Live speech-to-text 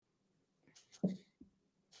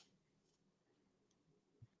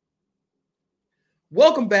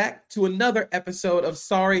Welcome back to another episode of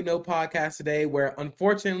Sorry No Podcast today, where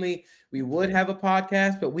unfortunately we would have a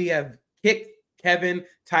podcast, but we have kicked Kevin,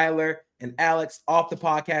 Tyler, and Alex off the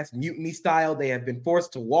podcast mutiny style. They have been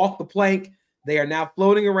forced to walk the plank. They are now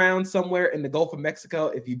floating around somewhere in the Gulf of Mexico.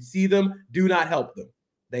 If you see them, do not help them.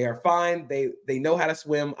 They are fine. They know how to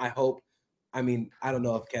swim, I hope. I mean, I don't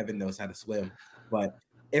know if Kevin knows how to swim, but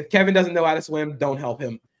if Kevin doesn't know how to swim, don't help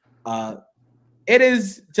him. It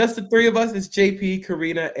is just the three of us. It's JP,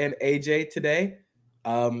 Karina, and AJ today.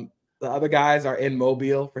 The other guys are in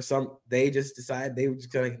Mobile for some. They just decided they were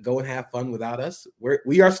just gonna go and have fun without us.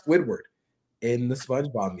 We are Squidward in the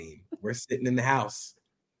SpongeBob meme. We're sitting in the house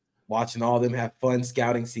watching all of them have fun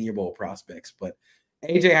scouting Senior Bowl prospects. But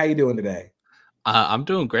AJ, how you doing today? I'm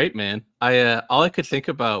doing great, man. All I could think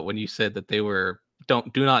about when you said that they were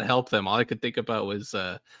do not help them. All I could think about was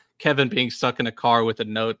Kevin being stuck in a car with a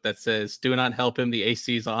note that says, "Do not help him. The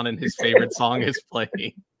AC's on and his favorite song is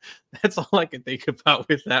playing." That's all I could think about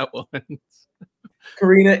with that one.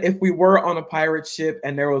 Karina, if we were on a pirate ship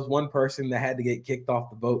and there was one person that had to get kicked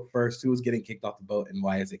off the boat first, who was getting kicked off the boat, and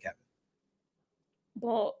why is it Kevin?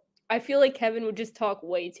 Well, I feel like Kevin would just talk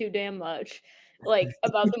way too damn much, like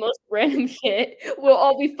about the most random shit. We'll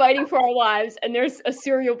all be fighting for our lives, and there's a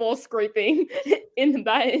cereal bowl scraping in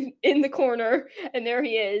the corner, and there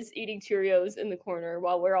he is eating Cheerios in the corner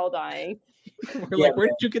while we're all dying. We're like, where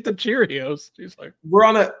did you get the Cheerios? He's like, we're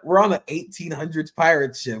on a 1800s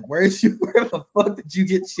pirate ship. Where the fuck did you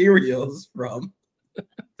get Cheerios from?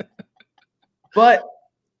 But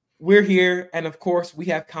we're here, and of course, we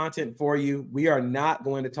have content for you. We are not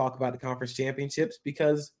going to talk about the conference championships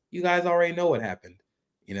because you guys already know what happened.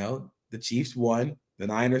 You know, the Chiefs won, the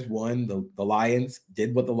Niners won, the Lions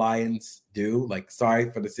did what the Lions do. Like,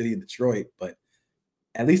 sorry for the city of Detroit, but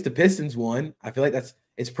at least the Pistons won. I feel like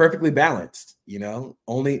it's perfectly balanced. You know,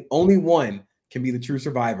 only one can be the true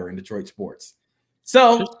survivor in Detroit sports.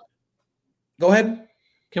 So, go ahead.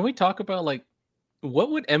 Can we talk about, like,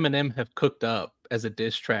 what would Eminem have cooked up as a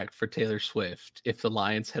diss track for Taylor Swift if the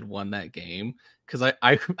Lions had won that game? Because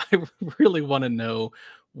I really want to know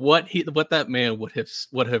what that man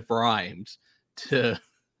would have rhymed to.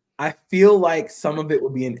 I feel like some of it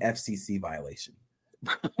would be an FCC violation.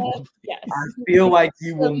 Yes. I feel like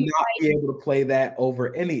you will not be able to play that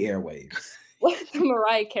over any airwaves. What, the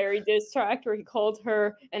Mariah Carey diss track where he called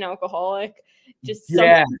her an alcoholic? Just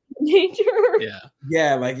nature.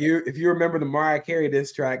 Yeah. Like if you remember the Mariah Carey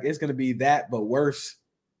diss track, it's going to be that, but worse.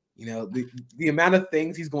 You know, the amount of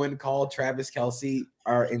things he's going to call Travis Kelce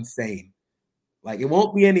are insane. Like, it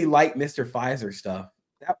won't be any light Mr. Pfizer stuff.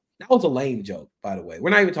 That was a lame joke, by the way. We're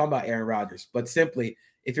not even talking about Aaron Rodgers, but simply,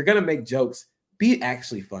 if you're going to make jokes, be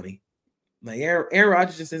actually funny. Like, Aaron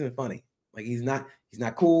Rodgers just isn't funny. Like, he's not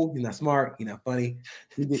cool. He's not smart. He's not funny.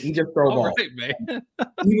 He just throw ball. Right, man.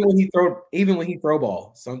 even when he throw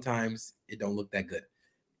ball, sometimes it don't look that good.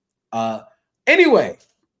 Anyway,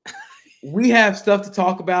 we have stuff to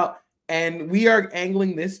talk about, and we are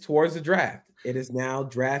angling this towards the draft. It is now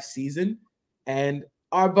draft season, and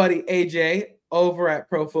our buddy AJ over at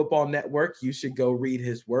Pro Football Network, you should go read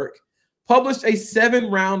his work, published a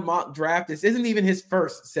 7-round mock draft. This isn't even his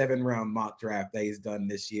first 7-round mock draft that he's done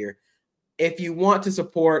this year. If you want to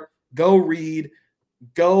support, go read,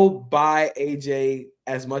 go buy AJ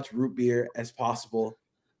as much root beer as possible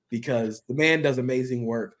because the man does amazing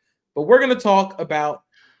work. But we're going to talk about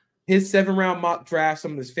his 7-round mock draft,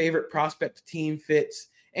 some of his favorite prospect team fits,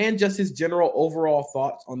 and just his general overall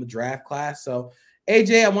thoughts on the draft class. So,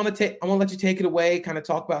 AJ, I want to let you take it away, kind of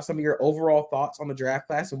talk about some of your overall thoughts on the draft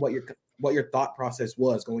class and what your thought process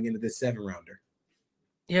was going into this 7-rounder.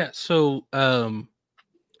 Yeah, so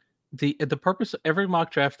the purpose of every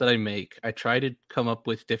mock draft that I make, I try to come up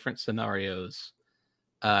with different scenarios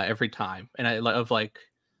every time, and I love, like,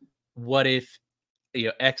 what if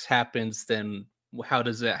X happens, then how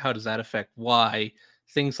does that affect Y,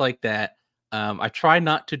 things like that. I try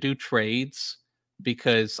not to do trades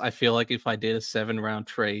because I feel like if I did a 7-round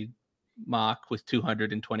trade mock with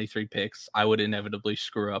 223 picks, I would inevitably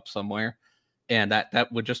screw up somewhere, and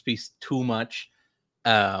that would just be too much.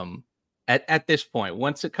 At this point,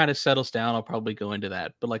 once it kind of settles down, I'll probably go into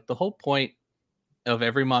that. But, like, the whole point of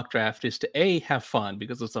every mock draft is to have fun,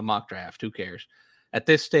 because it's a mock draft. Who cares? At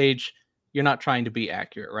this stage, you're not trying to be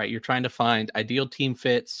accurate, right? You're trying to find ideal team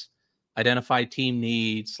fits, identify team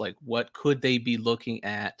needs, like what could they be looking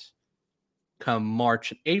at come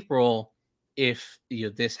March and April if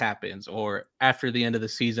this happens, or after the end of the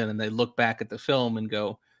season and they look back at the film and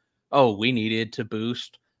go, oh, we needed to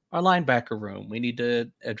boost our linebacker room. We need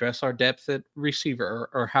to address our depth at receiver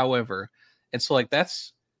or however. And so, like,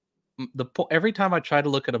 that's every time I try to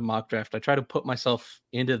look at a mock draft, I try to put myself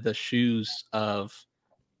into the shoes of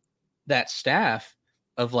that staff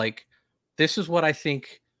of like, this is what I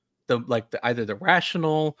think either the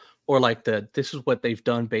rational or like this is what they've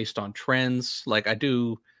done based on trends. Like I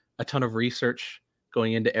do a ton of research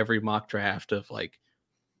going into every mock draft of like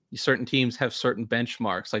certain teams have certain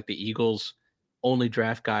benchmarks. Like the Eagles only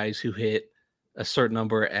draft guys who hit a certain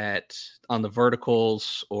number on the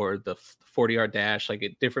verticals or the 40-yard dash, like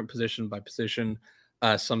at different position by position.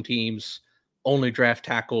 Some teams only draft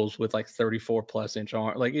tackles with like 34 plus inch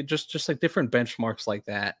arm, like it just like different benchmarks like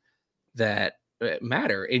that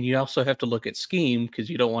matter. And you also have to look at scheme because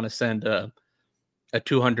you don't want to send a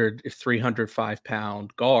 200, 305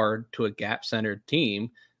 pound guard to a gap centered team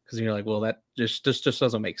because you're like, well, that just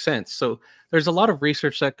doesn't make sense. So there's a lot of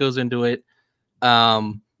research that goes into it.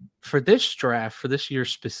 For this draft, for this year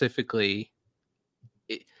specifically,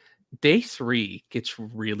 day 3 gets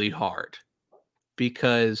really hard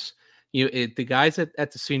because the guys at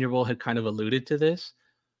the Senior Bowl had kind of alluded to this,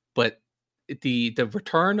 but the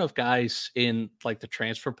return of guys in like the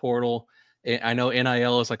transfer portal, I know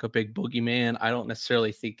NIL is like a big boogeyman. I don't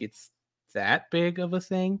necessarily think it's that big of a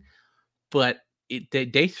thing, but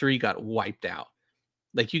day 3 got wiped out.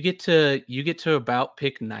 Like you get to about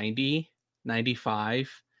pick 90,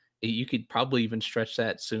 95. You could probably even stretch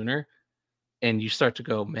that sooner. And you start to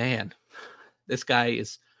go, man, this guy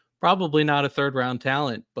is probably not a 3rd round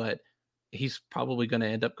talent, but he's probably going to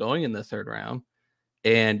end up going in the 3rd round.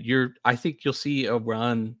 And I think you'll see a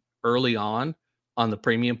run early on the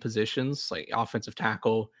premium positions, like offensive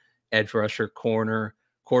tackle, edge rusher, corner,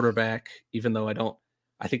 quarterback, even though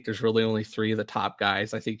I think there's really only 3 of the top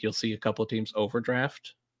guys. I think you'll see a couple of teams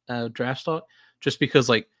overdraft draft stock just because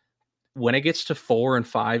like when it gets to 4 and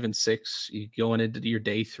 5 and 6, you going into your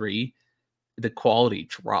day 3, the quality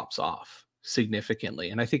drops off significantly.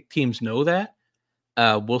 And I think teams know that.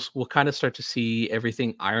 We'll kind of start to see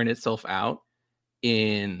everything iron itself out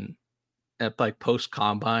at like post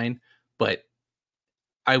combine. But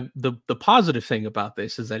the positive thing about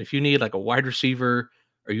this is that if you need like a wide receiver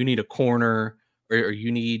or you need a corner or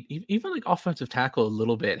you need even like offensive tackle a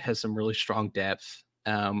little bit, has some really strong depth,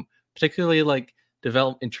 particularly like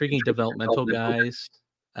intriguing developmental guys,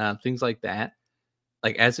 things like that.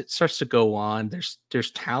 Like as it starts to go on,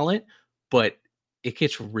 there's talent, but it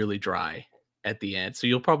gets really dry at the end. So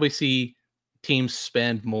you'll probably see teams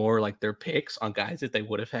spend more like their picks on guys that they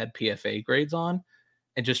would have had PFA grades on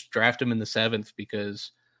and just draft them in the 7th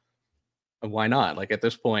because why not? Like at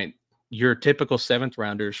this point, your typical 7th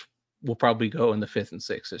rounders will probably go in the 5th and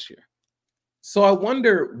 6th this year. So I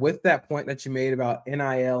wonder, with that point that you made about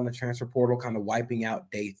NIL and the transfer portal kind of wiping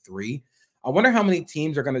out day 3, I wonder how many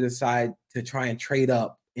teams are going to decide to try and trade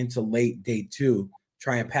up into late day 2,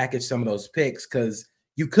 try and package some of those picks, because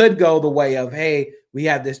you could go the way of, hey, we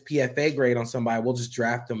have this PFA grade on somebody, we'll just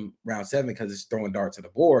draft them round 7 because it's throwing darts at the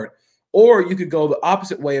board. Or you could go the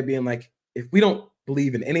opposite way of being like, if we don't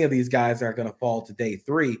believe in any of these guys that are going to fall to day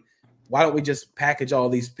 3, why don't we just package all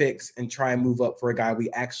these picks and try and move up for a guy we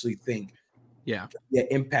actually think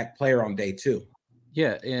impact player on day 2?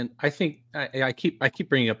 Yeah, and I think I keep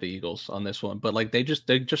bringing up the Eagles on this one, but like they just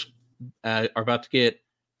are about to get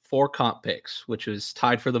 4 comp picks, which is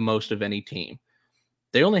tied for the most of any team.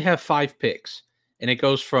 They only have 5 picks, and it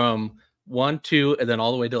goes from 1, 2, and then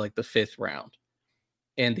all the way to like the 5th round.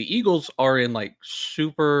 And the Eagles are in like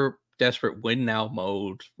super desperate win now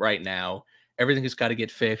mode right now. Everything has got to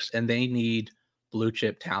get fixed, and they need blue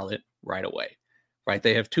chip talent right away. Right?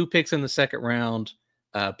 They have 2 picks in the 2nd round,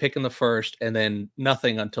 pick in the 1st, and then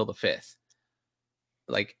nothing until the 5th.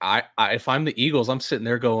 Like I if I'm the Eagles, I'm sitting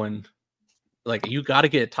there going, like, you got to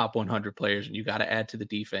get top 100 players, and you got to add to the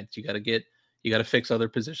defense. You got to fix other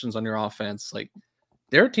positions on your offense. Like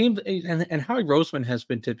there are teams, and Howie Roseman has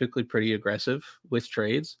been typically pretty aggressive with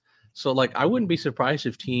trades. So like I wouldn't be surprised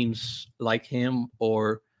if teams like him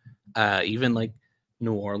or even like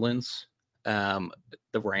New Orleans, the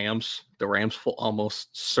Rams will almost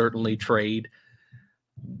certainly trade.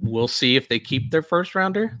 We'll see if they keep their 1st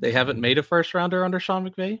rounder. They haven't made a 1st rounder under Sean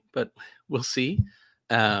McVay, but we'll see.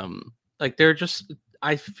 Like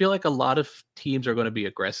I feel like a lot of teams are going to be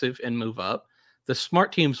aggressive and move up. The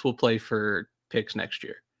smart teams will play for picks next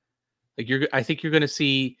year. Like I think you're going to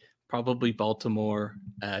see probably Baltimore,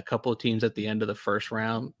 a couple of teams at the end of the 1st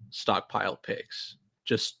round stockpile picks,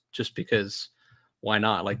 just because why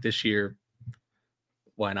not? Like this year,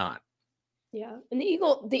 why not? Yeah, and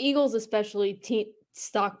the Eagles especially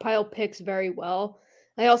stockpile picks very well.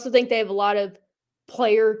 I also think they have a lot of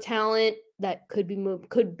player talent that could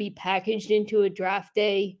be packaged into a draft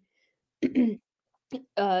day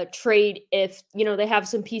trade if they have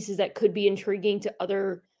some pieces that could be intriguing to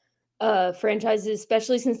other franchises,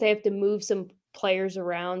 especially since they have to move some players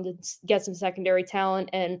around and get some secondary talent.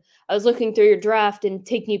 And I was looking through your draft and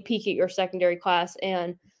taking a peek at your secondary class,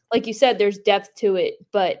 and like you said, there's depth to it,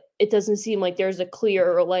 but it doesn't seem like there's a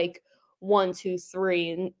clear like 1, 2,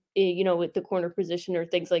 3, and with the corner position or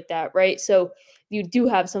things like that, right? So you do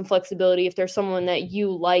have some flexibility if there's someone that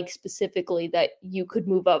you like specifically that you could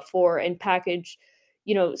move up for and package,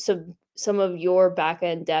 some of your back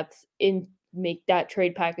end depth in, make that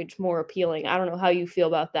trade package more appealing. I don't know how you feel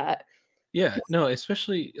about that. Yeah, no,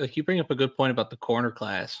 especially like you bring up a good point about the corner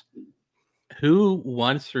class. Who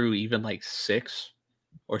 1 through even like 6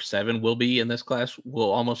 or 7 will be in this class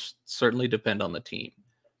will almost certainly depend on the team.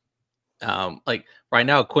 Like right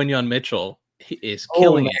now, Quinyon Mitchell is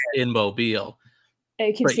killing it in Mobile.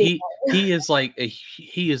 I can Right, see he is like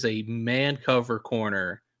he is a man cover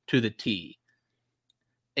corner to the T,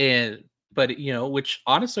 but which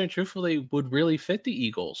honestly and truthfully would really fit the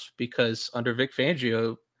Eagles, because under Vic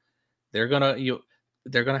Fangio, they're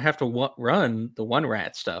gonna have to run the one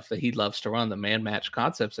rat stuff that he loves to run, the man match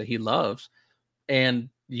concepts that he loves, and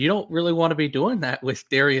you don't really want to be doing that with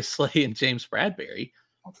Darius Slay and James Bradbury.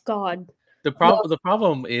 Oh, God. The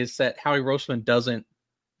problem is that Howie Roseman doesn't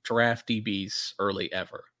draft DBs early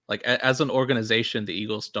ever. Like as an organization, the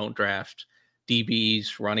Eagles don't draft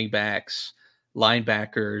DBs, running backs,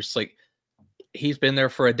 linebackers. Like he's been there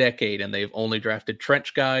for a decade and they've only drafted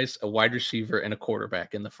trench guys, a wide receiver, and a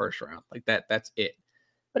quarterback in the first round. Like that's it.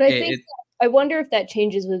 But I wonder if that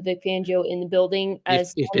changes with Vic Fangio in the building.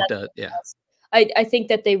 As if it does, yeah. I think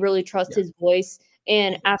that they really trust his voice.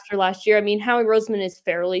 And after last year, I mean, Howie Roseman is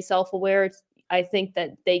fairly self-aware. I think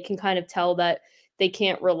that they can kind of tell that they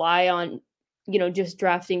can't rely on, just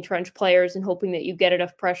drafting trench players and hoping that you get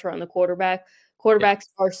enough pressure on the quarterback. Quarterbacks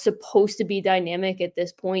are supposed to be dynamic at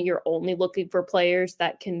this point. You're only looking for players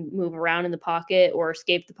that can move around in the pocket or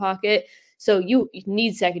escape the pocket. So you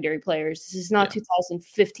need secondary players. This is not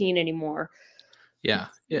 2015 anymore. Yeah.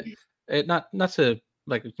 Not to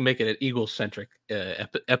like make it an Eagle-centric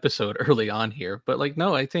episode early on here, but like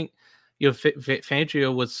no, I think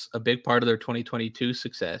Fangio was a big part of their 2022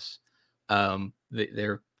 success.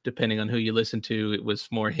 They're, depending on who you listen to, it was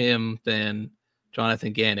more him than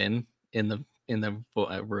Jonathan Gannon in the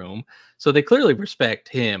room. So they clearly respect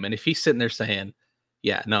him. And if he's sitting there saying,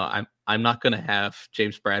 "Yeah, no, I'm not going to have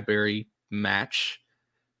James Bradbury match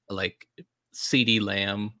like CeeDee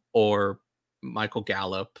Lamb or Michael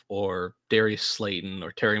Gallup or Darius Slayton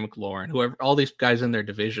or Terry McLaurin, whoever, all these guys in their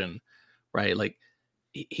division, right? Like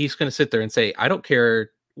he's going to sit there and say, I don't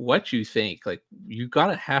care what you think. Like you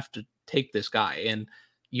have to take this guy, and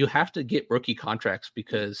you have to get rookie contracts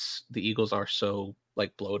because the Eagles are so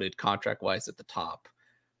like bloated contract wise at the top,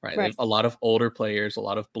 right? They have a lot of older players, a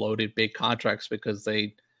lot of bloated big contracts because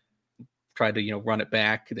they tried to, run it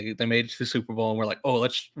back. They made it to the Super Bowl and we're like, oh,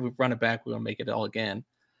 let's run it back. We're going to make it all again.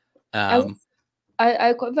 I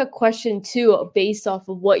have a question too, based off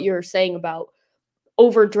of what you're saying about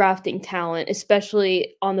overdrafting talent,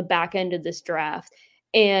 especially on the back end of this draft.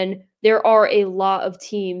 And there are a lot of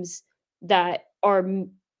teams that are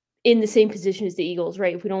in the same position as the Eagles,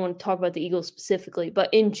 right? If we don't want to talk about the Eagles specifically,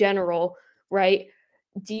 but in general, right?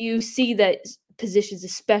 Do you see that positions,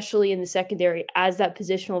 especially in the secondary, as that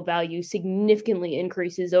positional value significantly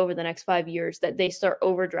increases over the next 5 years, that they start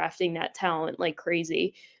overdrafting that talent like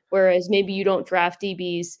crazy? Whereas maybe you don't draft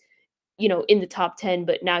DBs, in the top 10,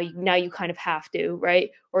 but now you kind of have to,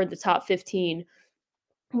 right? Or in the top 15,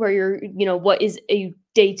 where you're, what is a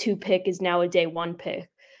day 2 pick is now a day 1 pick.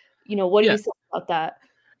 What do you think about that?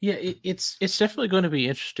 Yeah, it's definitely going to be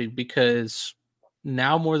interesting because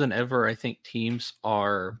now more than ever, I think teams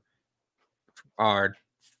are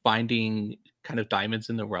finding kind of diamonds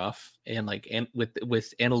in the rough, and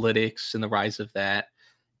with analytics and the rise of that,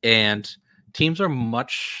 and teams are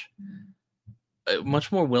much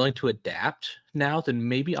more willing to adapt now than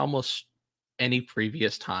maybe almost any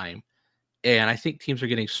previous time. And I think teams are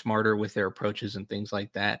getting smarter with their approaches and things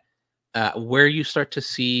like that. Where you start to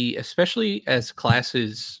see, especially as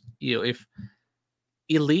classes, if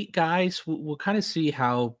elite guys, we'll kind of see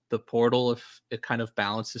how the portal, if it kind of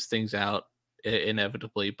balances things out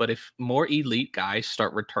inevitably. But if more elite guys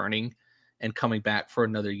start returning and coming back for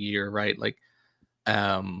another year, right? Like,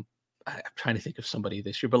 I'm trying to think of somebody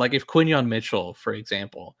this year, but like if Quinyon Mitchell, for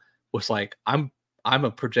example, was like, I'm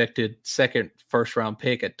a projected second first round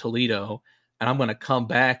pick at Toledo, and I'm going to come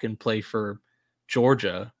back and play for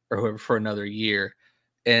Georgia or whoever for another year.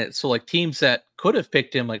 And so like teams that could have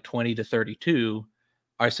picked him like 20 to 32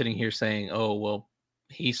 are sitting here saying, oh, well,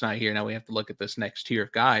 he's not here. Now we have to look at this next tier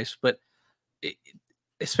of guys. But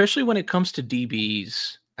especially when it comes to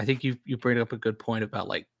DBs, I think you bring up a good point about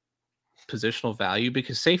like positional value,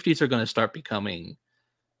 because safeties are going to start becoming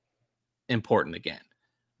important again,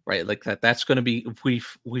 right? Like that's going to be,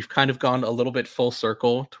 we've kind of gone a little bit full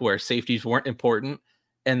circle to where safeties weren't important,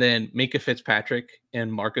 and then Minka Fitzpatrick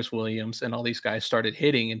and Marcus Williams and all these guys started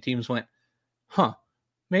hitting, and teams went, huh,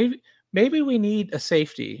 maybe we need a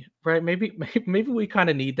safety, right? Maybe we kind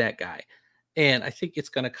of need that guy. And I think it's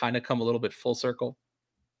going to kind of come a little bit full circle,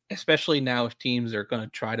 especially now if teams are going to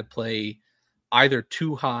try to play either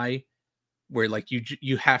too high, where like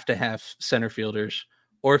you have to have center fielders,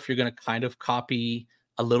 or if you're going to kind of copy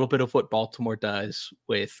a little bit of what Baltimore does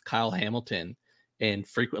with Kyle Hamilton and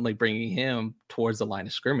frequently bringing him towards the line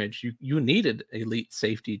of scrimmage, you needed elite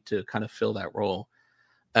safety to kind of fill that role.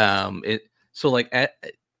 So like at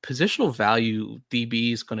positional value,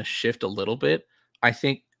 DB is going to shift a little bit. I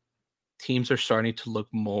think teams are starting to look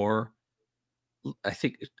more, I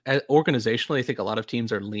think organizationally, I think a lot of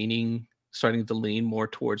teams are starting to lean more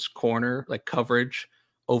towards corner, like coverage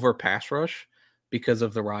over pass rush, because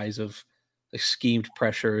of the rise of like schemed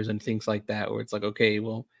pressures and things like that, where it's like, okay,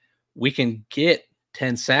 well, we can get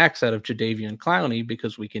 10 sacks out of Jadeveon Clowney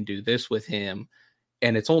because we can do this with him.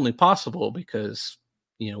 And it's only possible because,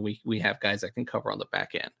 we have guys that can cover on the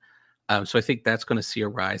back end. So I think that's going to see a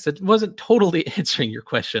rise. It wasn't totally answering your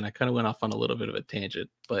question. I kind of went off on a little bit of a tangent,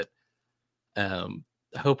 but I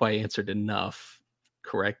hope I answered enough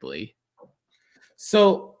correctly.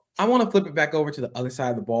 So I want to flip it back over to the other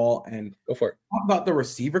side of the ball and go for it. Talk about the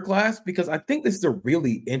receiver class, because I think this is a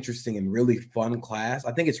really interesting and really fun class.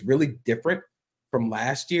 I think it's really different from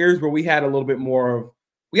last year's, where we had a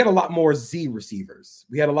lot more Z receivers.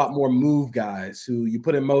 We had a lot more move guys who you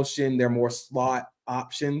put in motion. They're more slot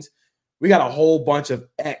options. We got a whole bunch of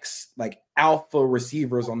X, like alpha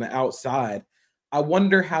receivers on the outside. I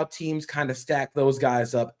wonder how teams kind of stack those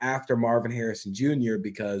guys up after Marvin Harrison Jr.,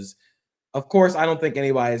 because of course, I don't think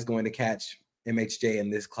anybody is going to catch MHJ in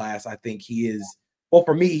this class. I think he is, well,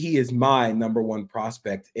 for me, he is my number one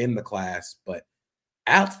prospect in the class. But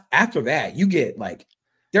after that, you get like,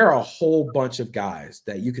 there are a whole bunch of guys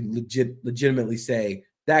that you can legitimately say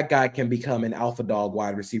that guy can become an alpha dog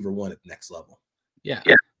wide receiver one at the next level. Yeah.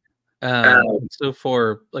 So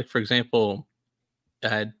for example,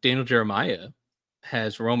 Daniel Jeremiah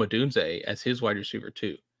has Rome Odunze as his wide receiver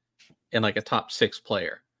too, and like a top 6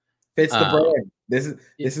 player. Fits the brand.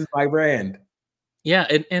 This is my brand. Yeah,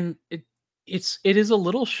 and it is a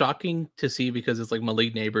little shocking to see, because it's like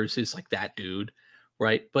Malik Neighbors is like that dude,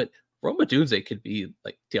 right? But Rome Odunze could be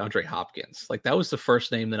like DeAndre Hopkins. Like that was the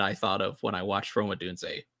first name that I thought of when I watched Rome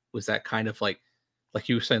Odunze. Was that kind of like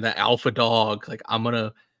you were saying, that alpha dog? Like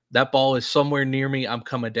that ball is somewhere near me, I'm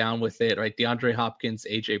coming down with it, right? DeAndre Hopkins,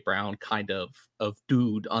 AJ Brown kind of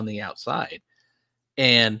dude on the outside,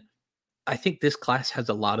 and I think this class has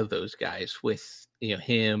a lot of those guys with,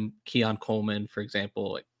 him, Keon Coleman, for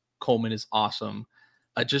example. Like Coleman is awesome.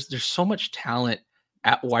 There's so much talent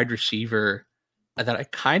at wide receiver that I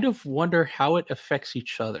kind of wonder how it affects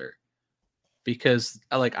each other, because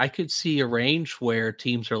like I could see a range where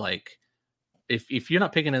teams are like, if you're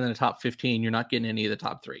not picking in the top 15, you're not getting any of the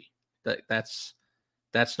top 3. That's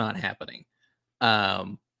not happening.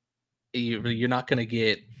 You're not going to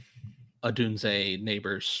get Odunze,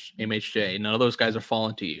 Neighbors, MHJ. None of those guys are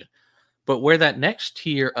falling to you. But where that next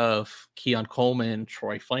tier of Keon Coleman,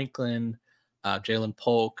 Troy Franklin, Jalen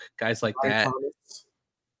Polk, guys like Brian that. Thomas.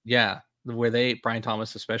 Yeah. Where Brian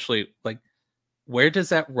Thomas especially, like, where does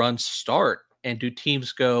that run start? And do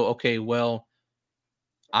teams go, okay, well,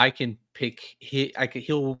 I can pick,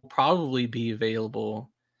 he'll probably be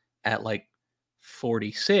available at like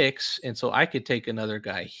 46. And so I could take another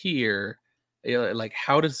guy here. Like,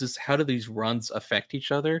 how do these runs affect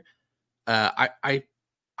each other?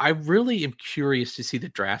 I really am curious to see the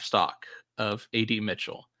draft stock of AD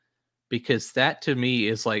Mitchell, because that to me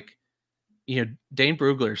is like, Dane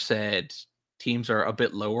Brugler said teams are a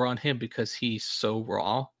bit lower on him because he's so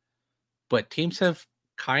raw, but teams have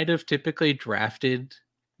kind of typically drafted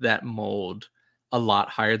that mold a lot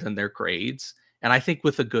higher than their grades. And I think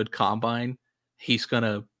with a good combine, he's going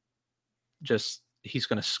to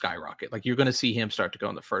skyrocket. Like, you're going to see him start to go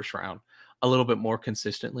in the first round a little bit more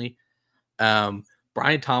consistently.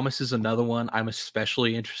 Brian Thomas is another one. I'm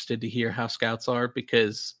especially interested to hear how scouts are,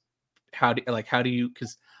 because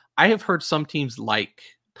because I have heard some teams like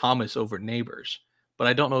Thomas over Neighbors, but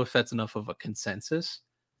I don't know if that's enough of a consensus.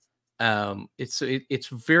 It's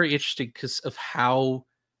very interesting because of how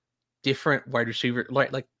different wide receiver,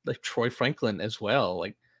 like Troy Franklin as well.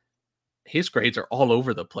 Like, his grades are all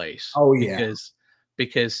over the place. Oh yeah,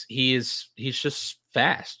 because he's just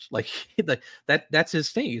fast. Like that's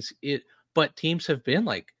his thing. But teams have been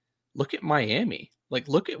like, look at Miami. Like,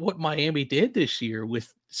 look at what Miami did this year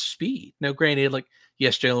with speed. Now, granted, like,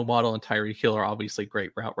 yes, Jalen Waddle and Tyreek Hill are obviously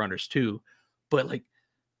great route runners too, but like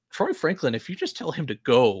Troy Franklin, if you just tell him to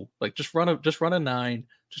go, like just run a 9,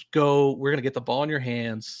 just go, we're gonna get the ball in your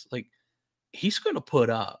hands. Like, he's gonna put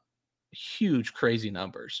up huge, crazy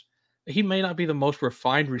numbers. He may not be the most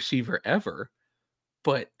refined receiver ever,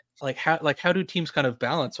 but how do teams kind of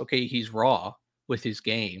balance? Okay, he's raw with his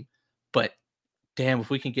game, but damn, if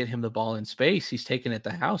we can get him the ball in space, he's taking it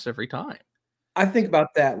the house every time. I think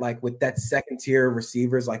about that, like with that second tier of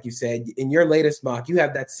receivers, like you said, in your latest mock, you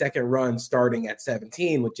have that second run starting at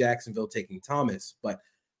 17 with Jacksonville taking Thomas. But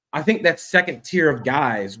I think that second tier of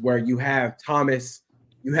guys where you have Thomas,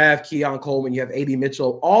 you have Keon Coleman, you have A.D.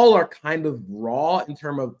 Mitchell, all are kind of raw in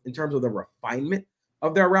terms of the refinement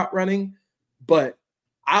of their route running. But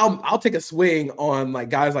I'll take a swing on like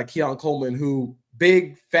guys like Keon Coleman, who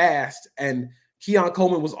big, fast, and Keon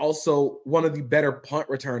Coleman was also one of the better punt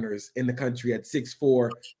returners in the country at 6'4",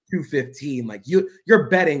 215. Like you're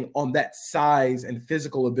betting on that size and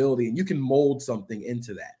physical ability, and you can mold something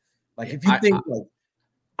into that. Like if you think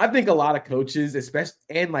I think a lot of coaches, especially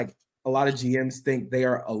and like a lot of GMs, think they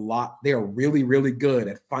are really, really good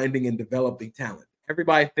at finding and developing talent.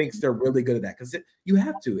 Everybody thinks they're really good at that because you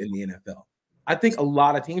have to in the NFL. I think a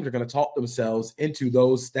lot of teams are going to talk themselves into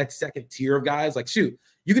that second tier of guys. Like, shoot,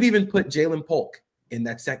 you could even put Jalen Polk in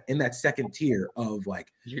that second tier of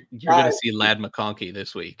like. You're going to see Ladd McConkey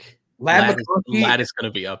this week. Ladd is going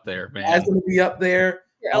to be up there, man. Ladd's going to be up there.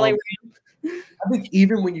 Your LA I think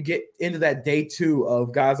even when you get into that day 2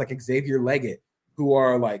 of guys like Xavier Leggett, who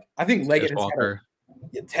are like, I think Leggett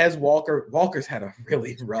Tez Walker. Walker's had a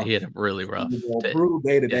really rough. He had a really rough, brutal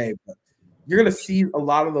day today. Yeah. But you're going to see a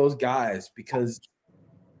lot of those guys because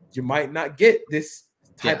you might not get this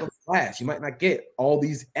type of class. You might not get all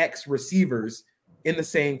these X receivers in the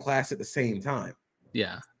same class at the same time.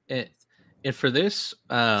 Yeah. And for this,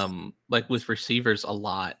 like with receivers a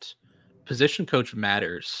lot, position coach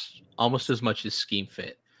matters almost as much as scheme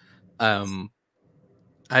fit.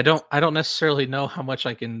 I don't necessarily know how much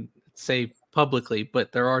I can say publicly,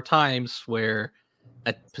 but there are times where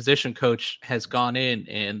a position coach has gone in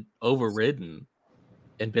and overridden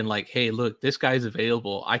and been like, hey, look, this guy's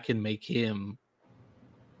available. I can make him,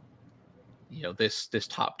 this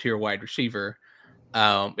top tier wide receiver.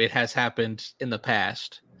 It has happened in the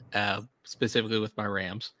past, specifically with my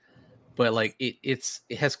Rams, but like it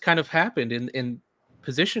has kind of happened in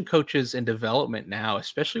position coaches in development now,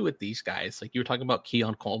 especially with these guys. Like you were talking about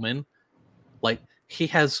Keon Coleman, like he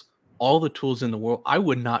has all the tools in the world. I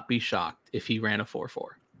would not be shocked if he ran a 4.4.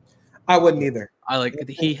 I wouldn't either.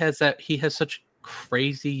 He has such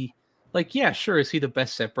crazy, like, yeah, sure. Is he the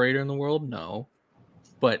best separator in the world? No.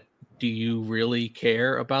 But do you really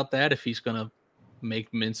care about that if he's going to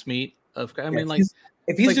make mincemeat of,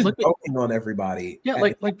 if he's just joking on everybody. Yeah.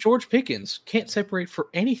 Like George Pickens can't separate for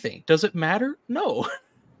anything. Does it matter? No,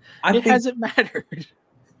 it hasn't mattered.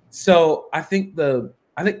 So I think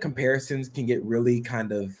comparisons can get really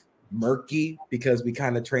kind of murky because we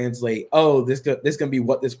kind of translate, this going to be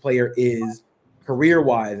what this player is career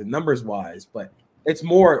wise and numbers wise, but it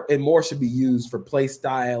more should be used for play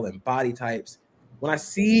style and body types. When I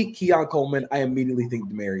see Keon Coleman, I immediately think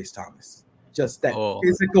Demaryius Thomas. Just that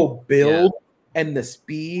physical build and the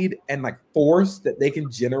speed and like force that they can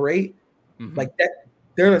generate, like that.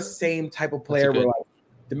 They're the same type of player where like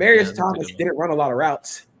Demaryius Thomas didn't run a lot of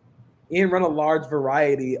routes. He didn't run a large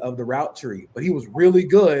variety of the route tree, but he was really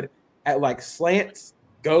good at like slants,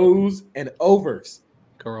 goes, and overs.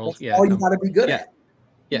 Girls, That's all you got to be good at.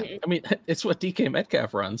 Yeah, I mean, it's what DK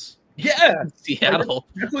Metcalf runs. Yeah, Seattle.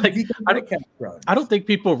 Like, I don't think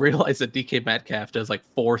people realize that DK Metcalf does like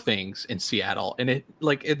 4 things in Seattle, and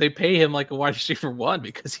they pay him like a wide receiver 1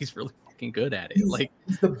 because he's really fucking good at it.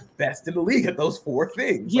 He's the best in the league at those 4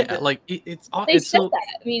 things. Yeah, they said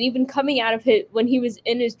that. I mean, even coming out of when he was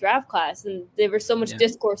in his draft class, and there was so much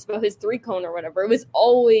discourse about his 3-cone or whatever. It was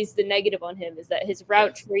always the negative on him is that his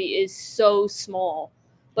route tree is so small.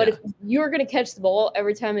 But if you're going to catch the ball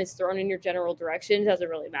every time it's thrown in your general direction, it doesn't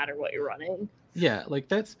really matter what you're running. Yeah, like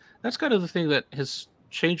that's kind of the thing that has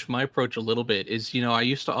changed my approach a little bit is, I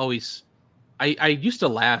used to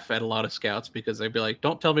laugh at a lot of scouts because they'd be like,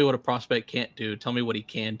 don't tell me what a prospect can't do. Tell me what he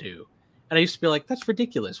can do. And I used to be like, that's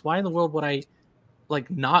ridiculous. Why in the world would I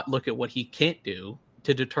not look at what he can't do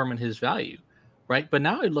to determine his value? Right. But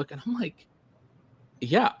now I look and I'm like,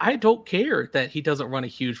 yeah, I don't care that he doesn't run a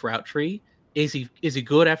huge route tree. Is he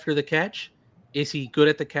good after the catch? Is he good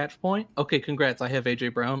at the catch point? Okay, congrats. I have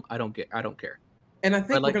AJ Brown. I don't care. And I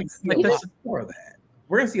think we're going to see a lot more of that.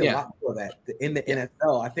 We're going to see a lot more of that in the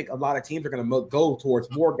NFL. I think a lot of teams are going to go towards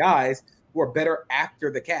more guys who are better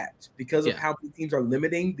after the catch because of how many teams are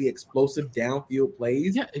limiting the explosive downfield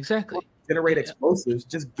plays. Yeah, exactly. Generate explosives.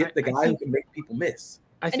 Just get the guy who can make people miss.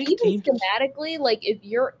 And even schematically, like if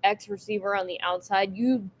you're X receiver on the outside,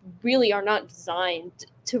 you really are not designed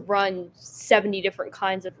to run 70 different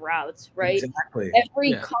kinds of routes, right? Exactly.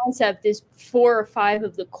 Every concept is 4 or 5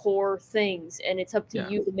 of the core things, and it's up to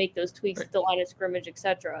you to make those tweaks at the line of scrimmage,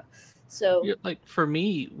 etc. So, like for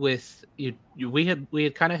me, with you, we had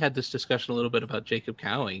kind of had this discussion a little bit about Jacob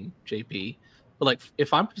Cowing, JP. But like,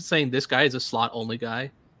 if I'm saying this guy is a slot only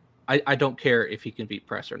guy, I don't care if he can beat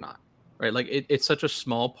press or not. Right, like it's such a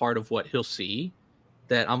small part of what he'll see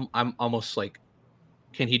that I'm almost like,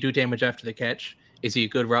 can he do damage after the catch? Is he a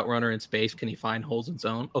good route runner in space? Can he find holes in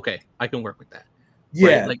zone? Okay, I can work with that.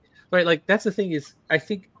 Yeah, like that's the thing is, I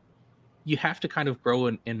think you have to kind of grow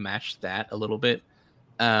and match that a little bit.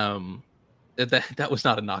 That was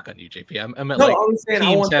not a knock on you, JP. I meant like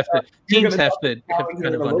teams have to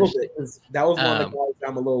kind of understand. That was one of the guys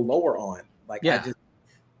I'm a little lower on. Like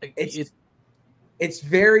it's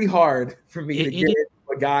very hard for me to get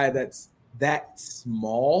into a guy that's that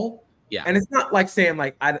small. Yeah. And it's not like saying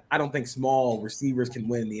like I don't think small receivers can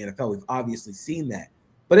win in the NFL. We've obviously seen that.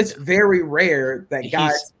 But it's very rare that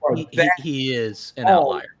guys he is an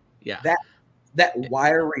outlier. Yeah. That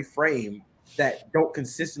wiry frame that don't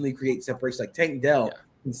consistently create separation. Like Tank Dell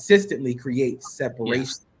consistently creates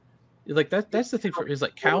separation. Yeah. Like that's the thing is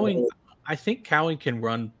like Cowing. I think Cowing can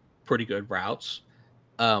run pretty good routes.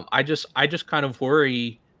 I just kind of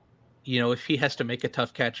worry, if he has to make a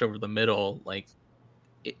tough catch over the middle, like,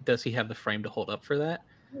 does he have the frame to hold up for that?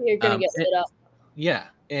 You're gonna get lit up. Yeah,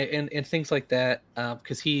 and things like that.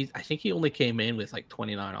 Because I think he only came in with like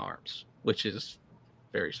 29 arms, which is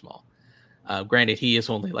very small. Granted, he is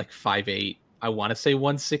only like 5'8". I want to say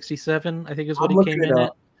 167. I think is what he came in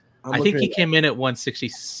at. I think he came in at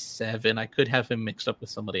 167. I could have him mixed up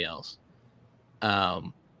with somebody else.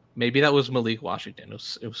 Maybe that was Malik Washington.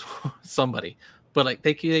 It was somebody, but like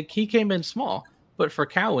he came in small. But for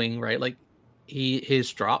Cowing, right? Like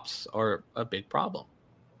his drops are a big problem,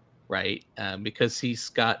 right? Because he's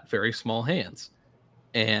got very small hands,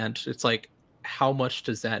 and it's like, how much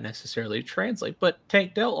does that necessarily translate? But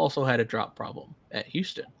Tank Dell also had a drop problem at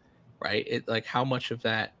Houston, right? It like how much of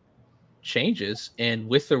that changes, and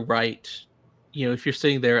with the right, if you're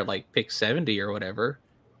sitting there at like pick 70 or whatever.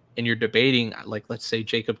 And you're debating, like, let's say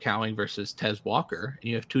Jacob Cowing versus Tez Walker, and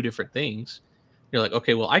you have two different things. You're like,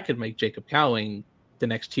 okay, well, I could make Jacob Cowing the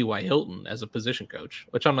next T.Y. Hilton as a position coach,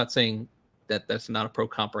 which I'm not saying that that's not a pro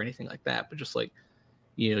comp or anything like that, but just like,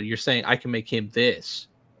 you're saying I can make him this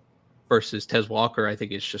versus Tez Walker. I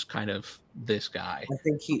think it's just kind of this guy. I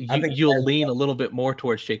think you'll lean a little bit more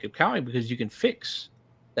towards Jacob Cowing because you can fix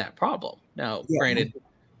that problem. Now, granted,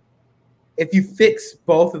 if you fix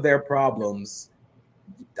both of their problems,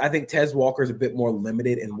 I think Tez Walker is a bit more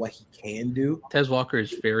limited in what he can do. Tez Walker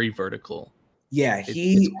is very vertical. Yeah,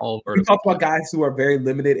 it's all vertical. We talk about guys who are very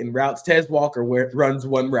limited in routes. Tez Walker runs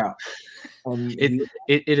one route.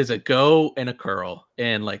 It is a go and a curl,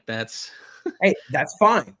 and like that's hey, that's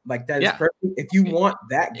fine. Like that is perfect. If you want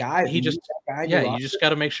that guy, you just got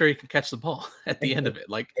to make sure you can catch the ball at the end of it.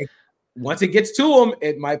 Like once it gets to him,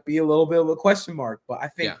 it might be a little bit of a question mark. But I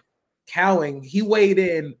think Cowing, he weighed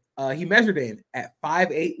in. He measured in at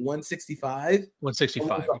 5'8", 165.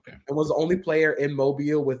 165, okay. And was the only player in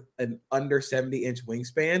Mobile with an under 70-inch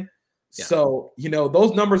wingspan. Yeah. So,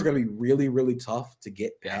 those numbers are going to be really, really tough to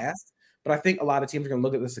get past. But I think a lot of teams are going to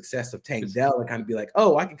look at the success of Tank Dell and kind of be like,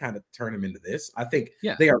 oh, I can kind of turn him into this. I think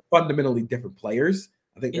they are fundamentally different players.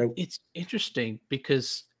 I think it's interesting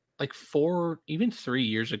because like 3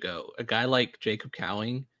 years ago, a guy like Jacob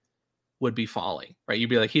Cowing would be falling, right?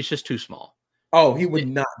 You'd be like, he's just too small. Oh, he would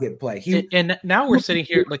not get play. And now we're sitting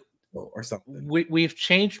here like or something. We've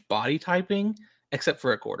changed body typing except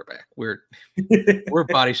for a quarterback. We're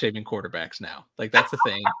body shaping quarterbacks now. Like that's the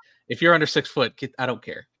thing. If you're under 6 foot, I don't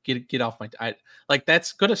care. Get off my. Like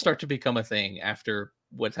that's going to start to become a thing after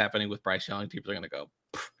what's happening with Bryce Young. People are going to go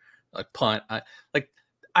like punt.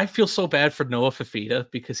 I feel so bad for Noah Fafita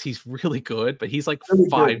because he's really good, but he's like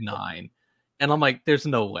 5'9". And I'm like, there's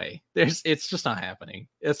no way. It's just not happening.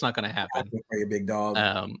 It's not going to happen. You're a big dog.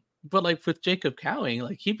 But like with Jacob Cowing,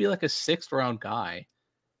 like he'd be like a 6th round guy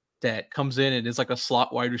that comes in and is like a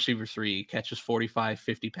slot wide receiver 3, catches 45,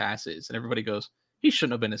 50 passes. And everybody goes, he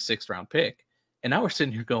shouldn't have been a 6th round pick. And now we're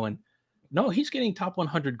sitting here going, no, he's getting top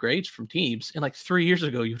 100 grades from teams. And like 3 years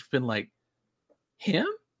ago, you'd have been like, him?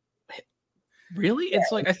 Really?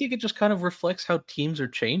 It's like I think it just kind of reflects how teams are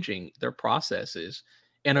changing their processes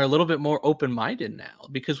and are a little bit more open-minded now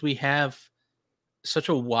because we have such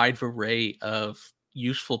a wide array of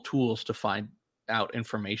useful tools to find out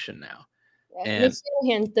information now. And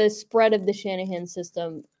the spread of the Shanahan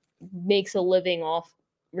system makes a living off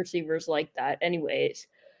receivers like that anyways.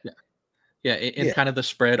 Yeah, and kind of the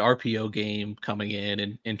spread RPO game coming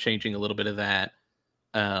in and changing a little bit of that.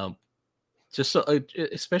 Just so,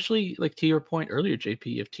 especially like to your point earlier,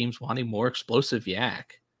 JP, of teams wanting more explosive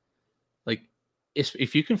yak. Like,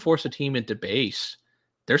 if you can force a team into base,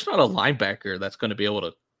 there's not a linebacker that's going to be able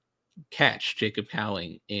to catch Jacob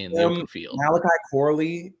Cowling in the open field.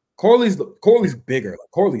 Malachi Corley's bigger.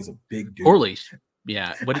 Like, Corley's a big dude.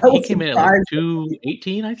 Yeah. But he came in at like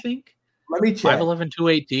 218, I think. Let me check. 5'11",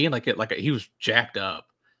 218. Like he was jacked up.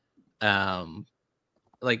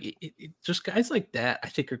 Like just guys like that, I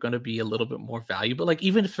think are going to be a little bit more valuable. Like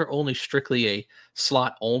even if they're only strictly a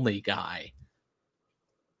slot only guy,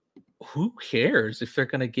 who cares if they're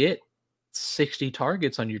going to get 60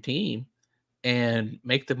 targets on your team and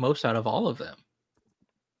make the most out of all of them?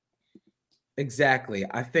 Exactly.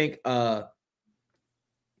 I think I'm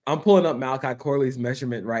pulling up Malachi Corley's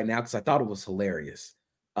measurement right now because I thought it was hilarious.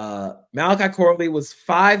 Malachi Corley was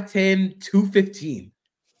 5'10", 215.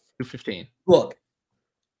 215. Look,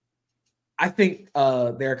 I think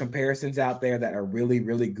there are comparisons out there that are really,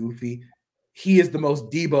 really goofy. He is the most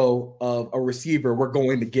Debo of a receiver we're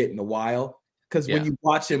going to get in a while because when you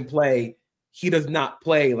watch him play, he does not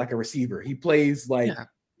play like a receiver. He plays like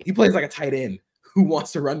a tight end who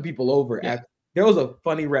wants to run people over. Yeah. There was a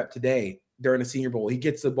funny rep today during the Senior Bowl. He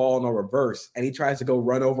gets the ball in a reverse and he tries to go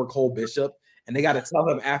run over Cole Bishop, and they got to tell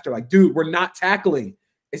him after, like, dude, we're not tackling.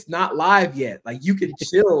 It's not live yet. Like, you can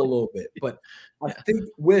chill a little bit. But I think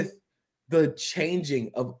with the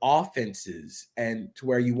changing of offenses and to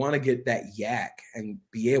where you want to get that yak and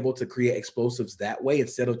be able to create explosives that way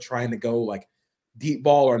instead of trying to go like deep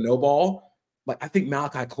ball or no ball, like I think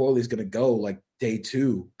Malachi Corley is going to go like day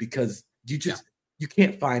 2 because you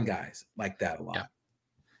can't find guys like that a lot.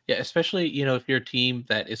 Yeah, especially, if you're a team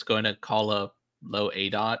that is going to call a low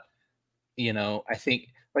ADOT, I think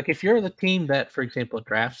like if you're the team that, for example,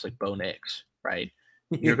 drafts like Bo Nix, right?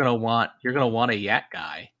 You're gonna want a yak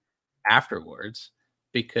guy afterwards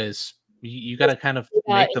because you got to kind of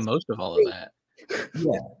make the most of all of that.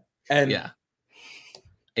 Yeah, and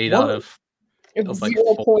ADOT of like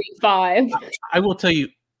 0.5. I will tell you,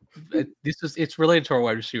 it's related to our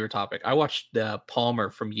wide receiver topic. I watched Palmer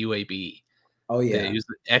from UAB. Oh yeah, he was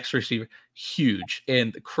the X receiver, huge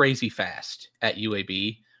and crazy fast at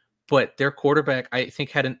UAB. But their quarterback, I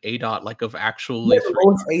think, had an ADOT like of actually the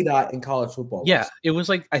lowest ADOT in college football. Yeah, it was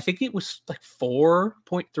like I think it was like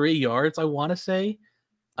 4.3 yards. I want to say.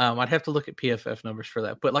 I'd have to look at PFF numbers for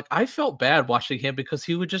that. But like I felt bad watching him because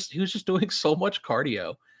he was just doing so much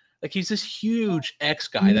cardio. Like he's this huge X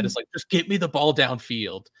guy that is like, just get me the ball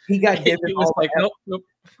downfield. He got given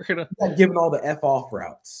given all the F off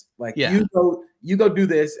routes. Like you go do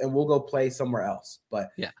this and we'll go play somewhere else.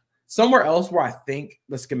 But somewhere else where I think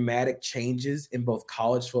the schematic changes in both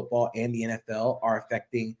college football and the NFL are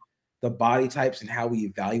affecting the body types and how we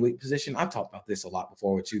evaluate position. I've talked about this a lot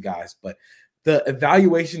before with you guys, but the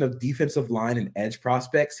evaluation of defensive line and edge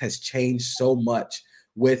prospects has changed so much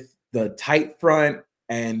with the tight front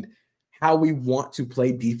and how we want to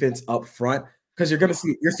play defense up front. Because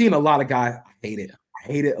you're seeing a lot of guys. I hate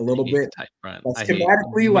it a little bit. Tight front.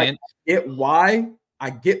 Schematically, I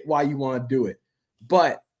get why you want to do it,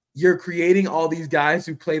 but you're creating all these guys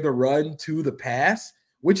who play the run to the pass,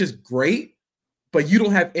 which is great, but you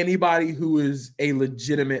don't have anybody who is a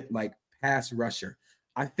legitimate like pass rusher.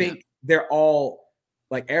 I think they're all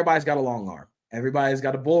like, everybody's got a long arm, everybody's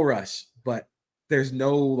got a bull rush, but there's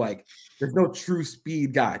no true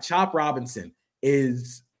speed guy. Chop Robinson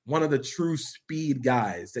is one of the true speed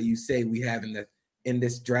guys that you say we have in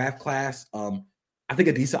this draft class. I think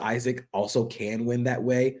Adisa Isaac also can win that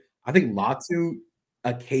way. I think Latu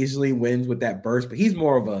occasionally wins with that burst, but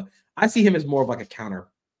I see him as more of like a counter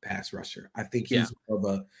pass rusher. I think he's more of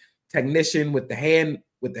a technician with the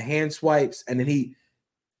hand swipes, and then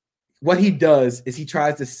what he does is he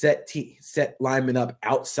tries to set linemen up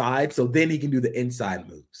outside, so then he can do the inside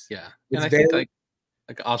moves. Yeah, and I think like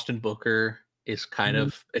Austin Booker is kind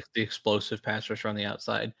of the explosive pass rusher on the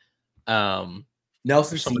outside.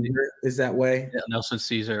 Nelson Caesar is that way. Yeah, Nelson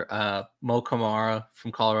Caesar, Mo Kamara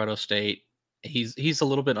from Colorado State. He's a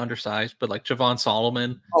little bit undersized, but like Javon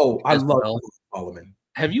Solomon. Oh, I love Solomon.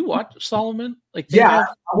 Have you watched Solomon? Like, I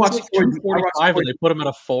watched like 245 and they put him at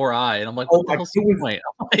a 4-eye, and I'm like, what the hell's the point?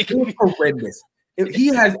 It was horrendous. He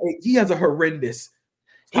has a horrendous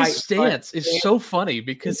His stance is so funny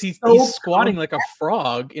because he's squatting like a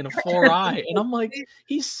frog in a 4-eye, and I'm like,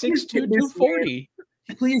 he's 6'2", 240.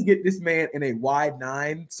 Please get this man in a wide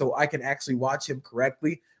 9 so I can actually watch him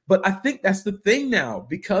correctly. But I think that's the thing now,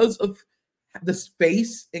 because of the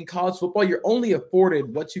space in college football, you're only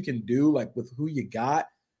afforded what you can do, like with who you got.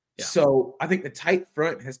 Yeah. So I think the tight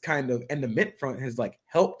front has and the mid front has like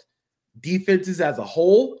helped defenses as a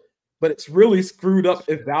whole, but it's really screwed up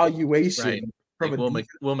evaluation. Right. From like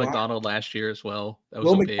Will McDonald last year as well. That was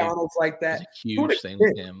Will McDonald's like that. That was a huge thing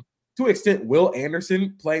with him. To an extent, Will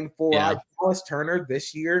Anderson playing 4-eye. Dallas Turner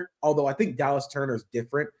this year, although I think Dallas Turner is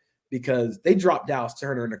different because they dropped Dallas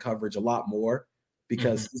Turner into coverage a lot more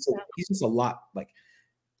because he's just a lot like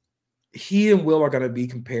he and Will are going to be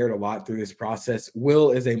compared a lot through this process. Will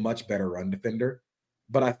is a much better run defender,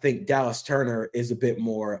 but I think Dallas Turner is a bit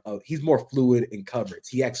more of he's more fluid in coverage.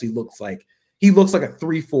 He actually looks like a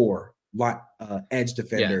 3-4 edge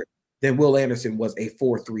defender than Will Anderson was a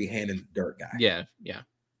 4-3 hand in the dirt guy. Yeah.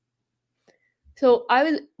 So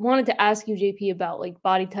I wanted to ask you, JP, about like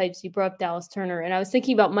body types. You brought up Dallas Turner, and I was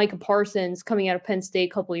thinking about Micah Parsons coming out of Penn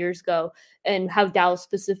State a couple years ago, and how Dallas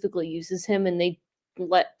specifically uses him, and they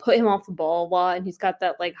put him off the ball a lot, and he's got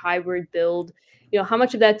that like hybrid build. How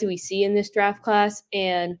much of that do we see in this draft class?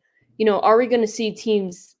 And are we going to see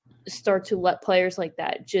teams start to let players like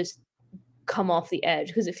that just come off the edge?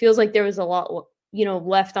 Because it feels like there was a lot,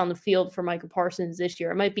 left on the field for Micah Parsons this year.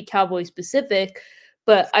 It might be Cowboy specific,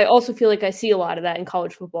 but I also feel like I see a lot of that in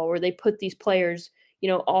college football where they put these players,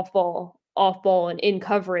 off ball and in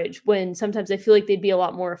coverage when sometimes I feel like they'd be a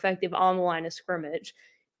lot more effective on the line of scrimmage.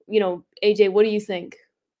 AJ, what do you think?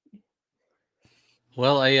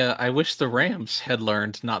 Well, I wish the Rams had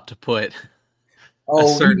learned not to put a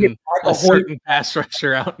certain pass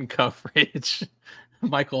rusher out in coverage,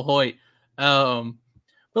 Michael Hoyt.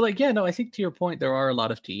 But I think to your point, there are a lot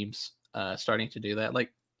of teams starting to do that.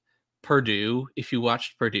 Like Purdue, if you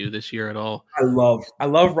watched Purdue this year at all. I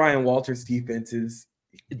love Ryan Walters' defenses.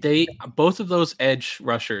 Both of those edge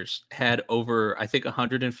rushers had over, I think,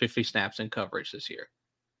 150 snaps in coverage this year.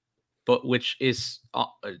 But which is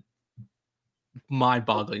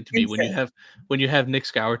mind-boggling to me when you have Nick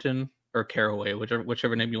Scourton or Caraway,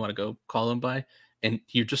 whichever name you want to go call him by, and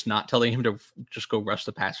you're just not telling him to just go rush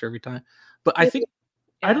the passer every time. But I think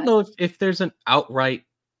I don't know if there's an outright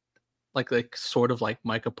like sort of like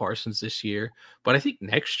Micah Parsons this year, but I think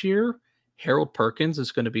next year Harold Perkins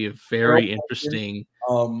is going to be a very interesting.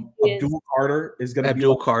 Abdul Carter is going to be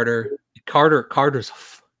Carter's a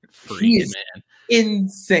freak, man.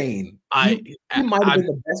 Insane. He might have been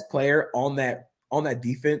the best player on that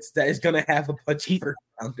defense that is going to have a bunch of first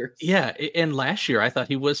rounders. Yeah, and last year I thought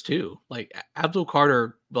he was too. Like Abdul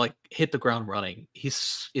Carter, like hit the ground running.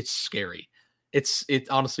 It's scary. It's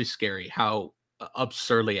honestly scary how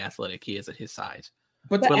absurdly athletic he is at his size.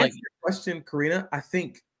 But to answer your question, Karina, I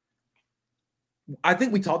think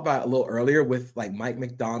we talked about it a little earlier with like Mike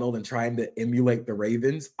McDonald and trying to emulate the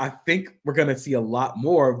Ravens. I think we're going to see a lot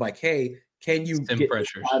more of like, hey, can you sim get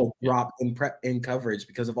pressures drop in coverage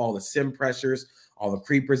because of all the sim pressures, all the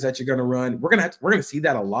creepers that you're going to run? We're going to see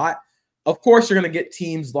that a lot. Of course, you're going to get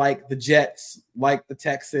teams like the Jets, like the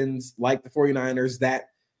Texans, like the 49ers that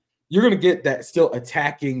you're going to get that still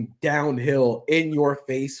attacking downhill in your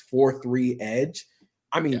face 4-3 edge.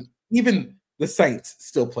 I mean, even the Saints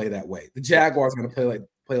still play that way. The Jaguars are going to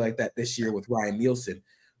play like that this year with Ryan Nielsen.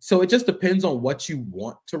 So it just depends on what you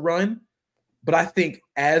want to run. But I think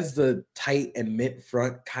as the tight and mid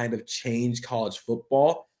front kind of change college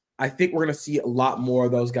football, I think we're going to see a lot more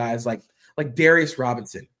of those guys like Darius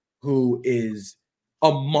Robinson, who is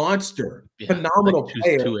a monster, phenomenal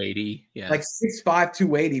player. 280, like 6'5",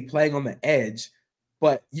 280 playing on the edge.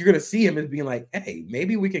 But you're going to see him as being like, hey,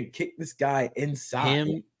 maybe we can kick this guy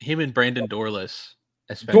inside. Him and Brandon Dorless,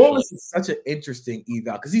 especially. Dorless is such an interesting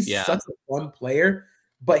eval because he's such a fun player.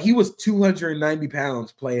 But he was 290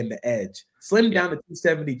 pounds playing the edge. Slimmed down to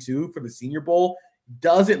 272 for the Senior Bowl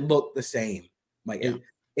doesn't look the same.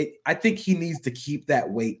 I think he needs to keep that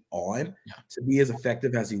weight on to be as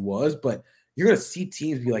effective as he was. But you're going to see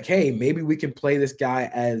teams be like, hey, maybe we can play this guy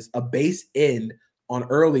as a base end on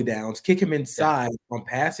early downs, kick him inside on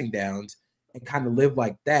passing downs, and kind of live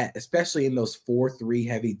like that, especially in those 4-3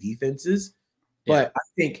 heavy defenses. But I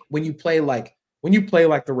think when you play like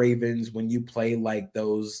the Ravens, when you play like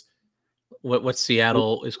those, what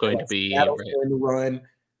Seattle is going to be going to run,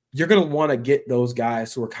 you're going to want to get those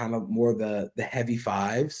guys who are kind of more the heavy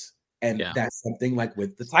fives, and that's something like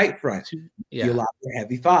with the tight front. You allow the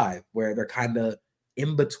heavy five where they're kind of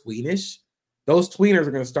in betweenish. Those tweeners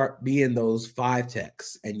are going to start being those 5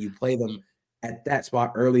 techs, and you play them at that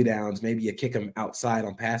spot early downs. Maybe you kick them outside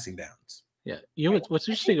on passing downs. Yeah. You know what's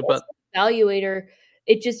interesting about evaluator,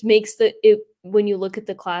 it just makes it when you look at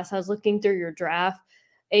the class. I was looking through your draft,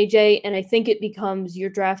 AJ, and I think it becomes you're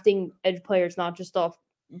drafting edge players not just off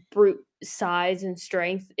brute size and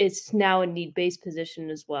strength. It's now a need-based position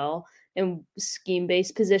as well, and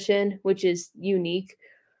scheme-based position, which is unique.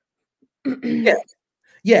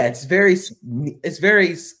 Yeah, it's very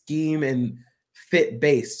scheme and fit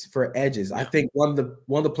based for edges. Yeah. I think one of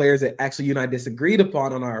the players that actually you and I disagreed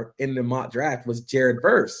upon in the mock draft was Jared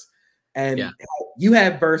Verse, and you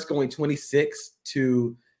had Verse going 26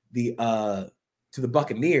 to the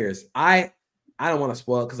Buccaneers. I don't want to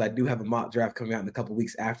spoil it because I do have a mock draft coming out in a couple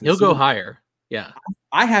weeks after. He'll go higher. Yeah,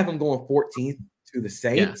 I have him going 14th to the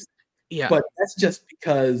Saints. Yeah, but that's just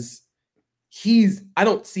because I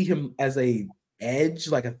don't see him as a edge,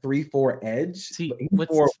 like a 3-4 edge. See,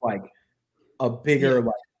 more like a bigger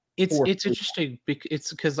like. It's interesting.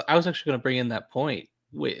 It's because I was actually going to bring in that point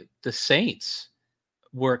with the Saints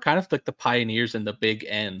were kind of like the pioneers in the big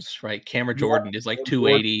ends, right? Cameron Jordan is like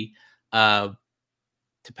 280. Passanio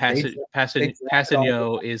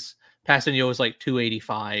is like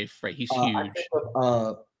 285, right? He's huge.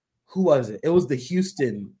 Who was it? It was the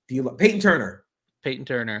Houston deal. Peyton Turner.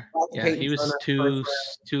 Yeah, he was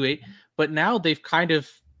 280. But now they've kind of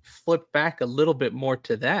flipped back a little bit more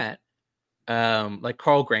to that. Like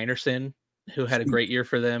Carl Granderson, who had a great year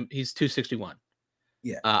for them. He's 261.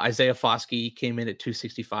 Yeah. Isaiah Foskey came in at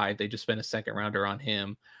 265. They just spent a second rounder on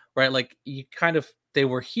him, right? Like they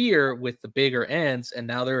were here with the bigger ends, and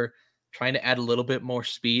now they're trying to add a little bit more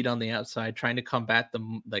speed on the outside, trying to combat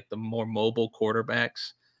the more mobile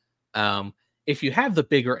quarterbacks. If you have the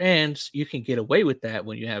bigger ends, you can get away with that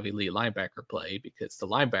when you have elite linebacker play because the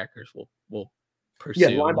linebackers will pursue.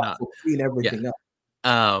 Yeah, linebackers will clean everything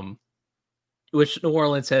up. Which New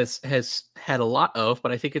Orleans has had a lot of,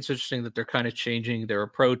 but I think it's interesting that they're kind of changing their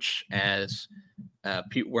approach as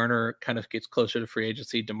Pete Werner kind of gets closer to free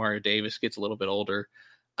agency. Demario Davis gets a little bit older.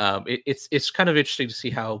 It's kind of interesting to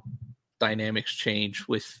see how dynamics change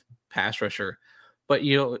with pass rusher, but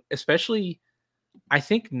especially. I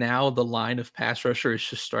think now the line of pass rusher is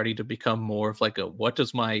just starting to become more of like what do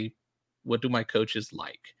my coaches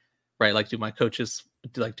like, right? Like, do my coaches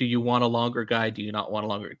like, do you want a longer guy? Do you not want a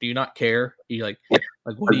longer? Do you not care? Do you like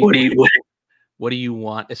what do you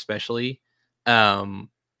want? Especially, I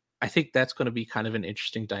think that's going to be kind of an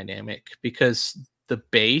interesting dynamic because the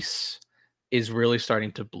base is really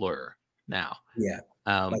starting to blur now. Yeah.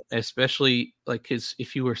 Especially like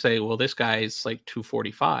if you were saying, well, this guy's like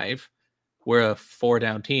 245. We're a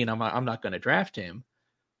 4-down team. I'm not going to draft him,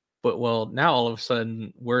 but now all of a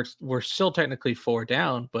sudden we're still technically 4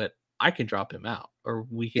 down, but I can drop him out, or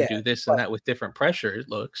we can do this and that with different pressure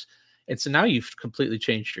looks. And so now you've completely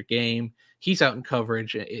changed your game. He's out in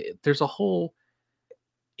coverage. There's a whole.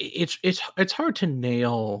 It's hard to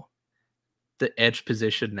nail the edge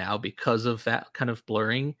position now because of that kind of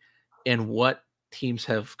blurring and what teams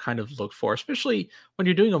have kind of looked for, especially when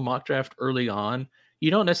you're doing a mock draft early on. You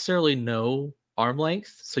don't necessarily know arm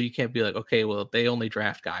length, so you can't be like, okay, well, they only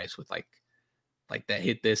draft guys with like that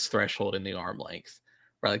hit this threshold in the arm length,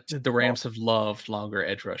 right? Like the Rams have loved longer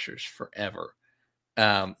edge rushers forever.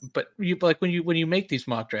 But when you make these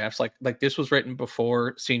mock drafts, like this was written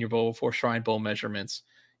before Senior Bowl, before Shrine Bowl measurements,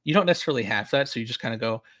 you don't necessarily have that, so you just kind of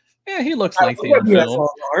go, yeah, he looks lengthy on film.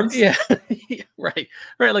 Yeah, right.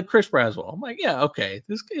 Like Chris Braswell. I'm like, yeah, okay,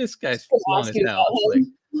 this guy's long as hell.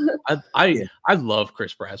 I love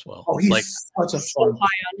Chris Braswell. Oh, he's like such a so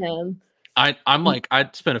high on him. I'm like,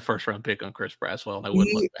 I'd spend a first round pick on Chris Braswell, and I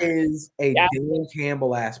wouldn't look back. He is a Dan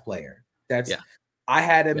Campbell ass player. I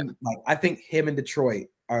had him like I think him and Detroit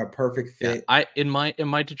are a perfect fit. Yeah. In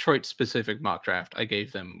my Detroit specific mock draft, I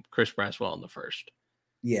gave them Chris Braswell in the first.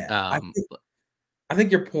 Yeah. I think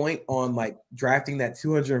your point on like drafting that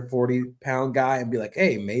 240-pound guy and be like,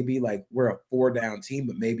 hey, maybe like we're a 4-down team,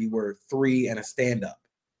 but maybe we're 3 and a stand-up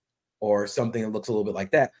or something that looks a little bit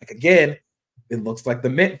like that. Like again, it looks like the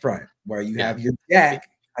mint front where you have your jack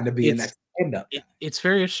kind of being that stand-up. It's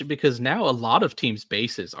very interesting because now a lot of teams'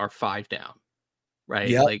 bases are 5 down, right?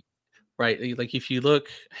 Yep. Like if you look,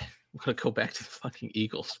 I'm gonna go back to the fucking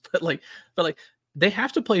Eagles, but they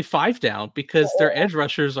have to play 5 down because their edge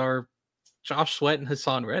rushers are Josh Sweat and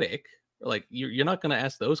Hassan Reddick. Like you're not going to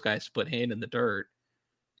ask those guys to put hand in the dirt.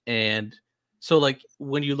 And so like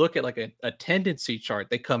when you look at like a tendency chart,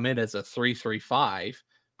 they come in as a 3-3-5,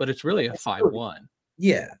 but it's really a 5-1.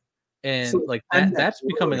 Yeah. And so, like that's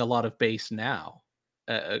becoming a lot of base now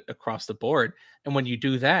across the board. And when you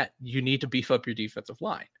do that, you need to beef up your defensive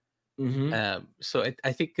line. Mm-hmm. So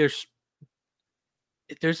I think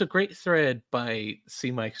there's a great thread by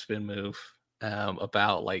C Mike Spin Move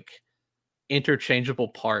about like interchangeable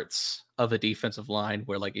parts of a defensive line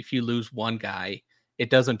where like if you lose one guy, it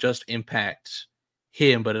doesn't just impact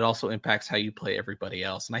him, but it also impacts how you play everybody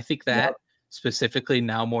else. And I think that specifically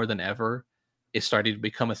now more than ever is starting to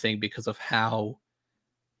become a thing because of how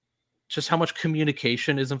much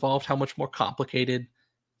communication is involved, how much more complicated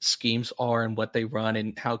schemes are and what they run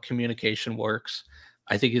and how communication works.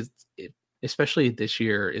 I think especially this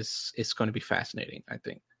year it's going to be fascinating, I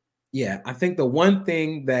think. Yeah, I think the one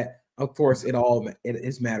thing that, of course, it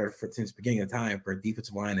is mattered since beginning of time for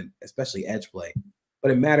defensive line and especially edge play, but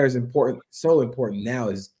it matters so important now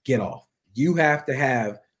is get off. You have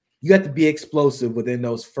to be explosive within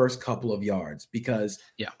those first couple of yards because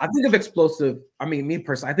I think of explosive. I mean, me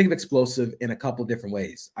personally, I think of explosive in a couple different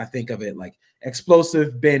ways. I think of it like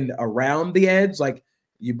explosive bend around the edge, like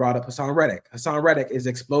you brought up Hassan Reddick. Hassan Reddick is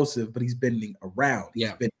explosive, but he's bending around.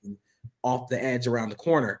 He's bending off the edge around the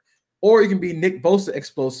corner. Or you can be Nick Bosa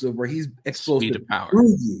explosive, where he's explosive speed to power.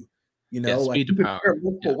 Through you know, speed to power.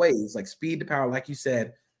 Multiple ways, like speed to power, like you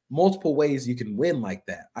said, multiple ways you can win like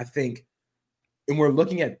that. I think, and we're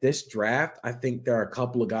looking at this draft, I think there are a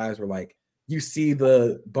couple of guys where like you see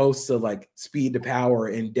the Bosa like speed to power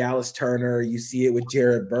in Dallas Turner, you see it with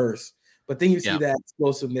Jared Verse, but then you see that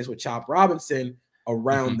explosiveness with Chop Robinson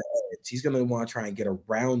around the edge. He's going to want to try and get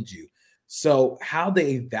around you. So how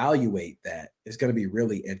they evaluate that is going to be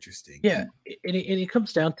really interesting. Yeah, and it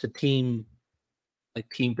comes down to team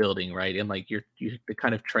building, right? And like you're the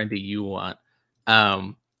kind of trendy you want.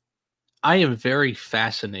 I am very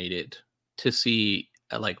fascinated to see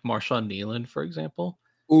like Marshawn Nealon, for example.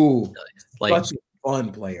 Ooh, like such a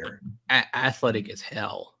fun player, athletic as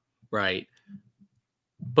hell, right?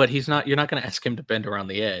 But he's not. You're not going to ask him to bend around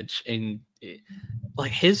the edge, and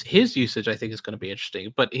like his usage, I think is going to be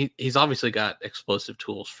interesting. But he's obviously got explosive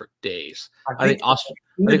tools for days. I think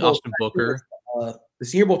Austin Booker. The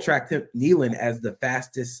Senior Bowl tracked Nealon as the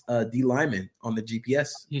fastest D lineman on the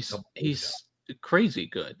GPS. He's crazy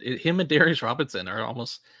good. Him and Darius Robinson are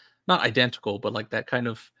almost not identical, but like that kind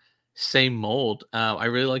of same mold. I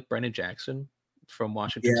really like Brennan Jackson from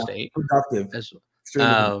Washington State. Productive.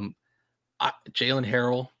 Jalen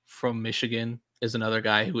Harrell from Michigan is another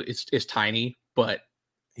guy who is tiny, but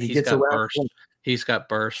he's got burst. He's got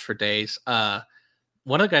burst for days.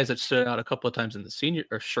 One of the guys that stood out a couple of times in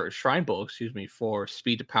the Shrine Bowl, for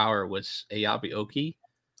speed to power was Ayabi Oki.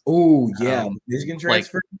 Oh yeah, Michigan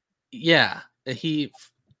transfer. He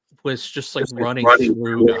was just like running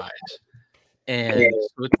through guys, and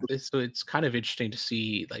so it's kind of interesting to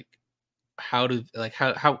see like how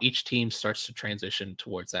each team starts to transition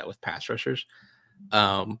towards that with pass rushers.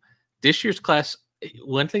 This year's class,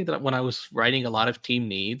 one thing that when I was writing a lot of team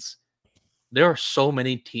needs, there are so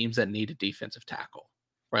many teams that need a defensive tackle,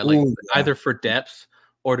 right? Like either for depth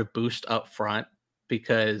or to boost up front,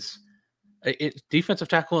 because it's defensive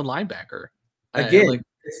tackle and linebacker. Again,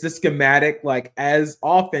 it's the schematic. Like as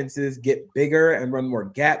offenses get bigger and run more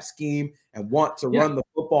gap scheme and want to run the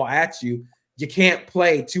football at you, you can't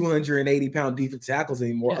play 280-pound defensive tackles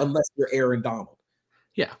anymore unless you're Aaron Donald.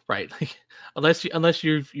 Yeah, right. Like unless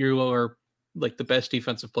you are like the best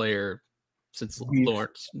defensive player since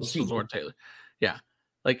Lawrence Taylor. Yeah.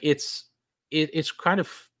 Like it's kind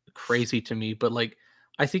of crazy to me, but like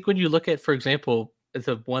I think when you look at, for example,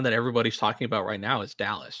 the one that everybody's talking about right now is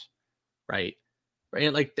Dallas, right?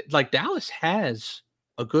 Right. Like Dallas has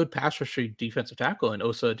a good pass rusher defensive tackle in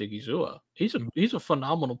Osa Odighizuwa. He's a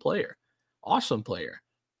phenomenal player. Awesome player.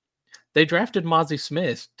 They drafted Mozzie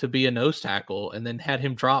Smith to be a nose tackle and then had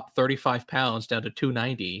him drop 35 pounds down to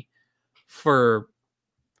 290 for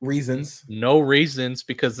no reasons,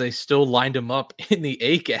 because they still lined him up in the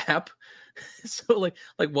A gap. So like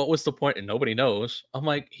what was the point? And nobody knows. I'm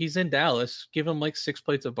like, he's in Dallas. Give him like 6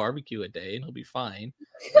 plates of barbecue a day and he'll be fine.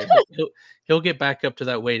 Like, he'll get back up to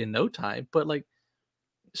that weight in no time. But like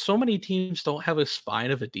so many teams don't have a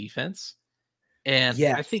spine of a defense. And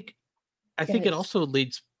I think it also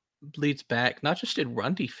leads back not just in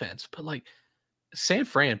run defense, but like San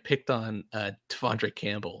Fran picked on Devondre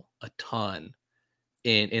Campbell a ton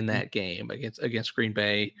in that game against Green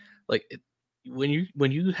Bay. Like when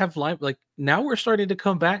you have now we're starting to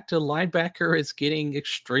come back to linebacker is getting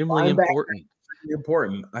extremely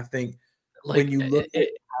important. I think when you look at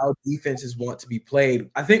how defenses want to be played,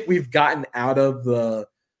 I think we've gotten out of the,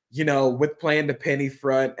 with playing the penny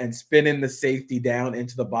front and spinning the safety down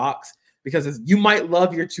into the box, because you might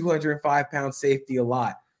love your 205-pound safety a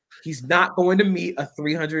lot. He's not going to meet a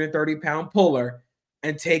 330-pound puller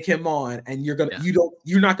and take him on, and you're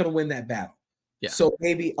not going to win that battle. Yeah. So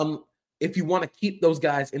maybe if you want to keep those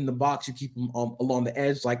guys in the box, you keep them along the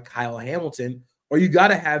edge like Kyle Hamilton, or you got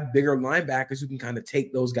to have bigger linebackers who can kind of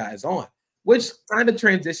take those guys on, which kind of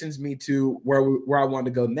transitions me to where I want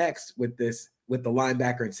to go next with the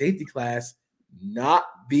linebacker and safety class not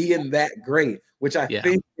being that great, which I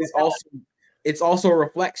think is also a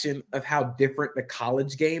reflection of how different the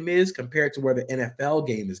college game is compared to where the NFL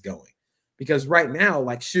game is going. Because right now,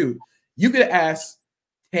 like, shoot, you could ask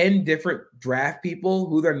 10 different draft people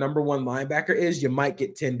who their number one linebacker is, you might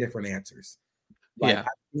get 10 different answers. Like, I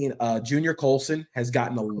mean, Junior Colson has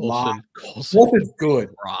gotten a lot. Colson's good.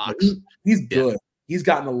 He's good. He's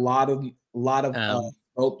gotten a lot of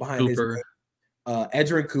vote behind Cooper. His name.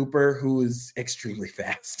 Edgerrin Cooper, who is extremely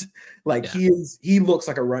fast. Like, he looks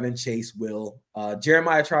like a run and chase will.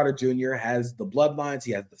 Jeremiah Trotter Jr. has the bloodlines.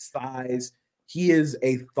 He has the size. He is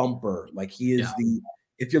a thumper. Like, he is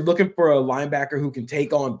if you're looking for a linebacker who can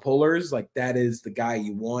take on pullers, like, that is the guy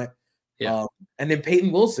you want. Yeah. And then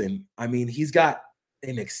Peyton Wilson, I mean, he's got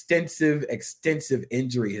an extensive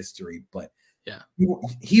injury history, but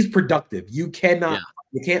he's productive. You can't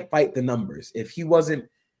fight the numbers. If he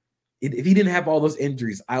didn't have all those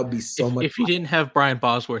injuries, I would be much. If he didn't have Brian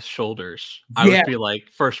Bosworth's shoulders, I would be like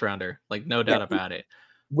first rounder, like no doubt about it.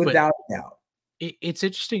 Without doubt. It's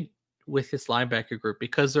interesting with this linebacker group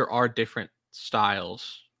because there are different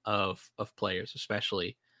styles of players,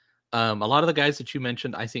 especially. A lot of the guys that you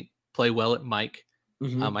mentioned, I think, play well at Mike.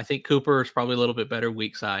 Mm-hmm. I think Cooper is probably a little bit better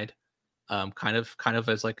weak side, kind of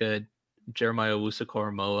as like a Jeremiah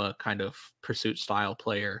Owusu-Koramoah kind of pursuit style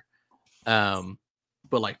player. But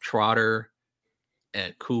like Trotter,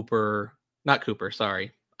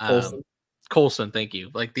 Colson, thank you.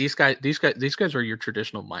 Like these guys are your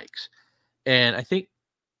traditional Mikes, and I think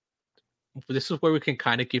this is where we can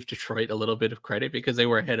kind of give Detroit a little bit of credit because they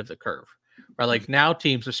were ahead of the curve. Right, like now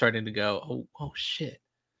teams are starting to go, oh shit.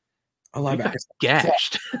 We got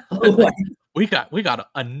gashed. we got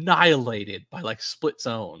annihilated by like split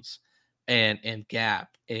zones and gap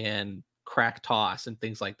and crack toss and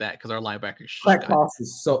things like that because our linebackers crack toss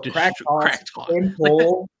is so crack toss.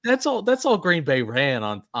 Like that's all Green Bay ran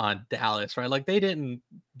on Dallas, right? Like they didn't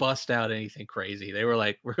bust out anything crazy. They were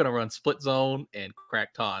like, we're gonna run split zone and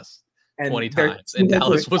crack toss 20 times, and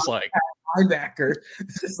Dallas was like linebacker.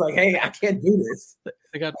 It's just like, hey, I can't do this.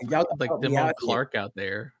 They got like Damone Clark out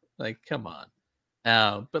there. Like, come on.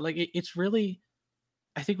 But like it's really,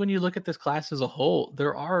 I think when you look at this class as a whole,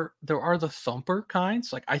 there are the thumper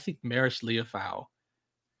kinds. Like I think Maris Liufau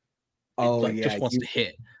just wants to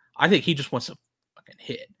hit. I think he just wants to fucking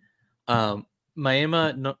hit.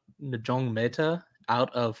 Maema Njongmeta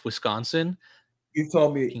out of Wisconsin. You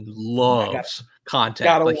told me he loves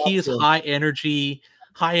contact. Like he is high energy.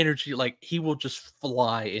 Like he will just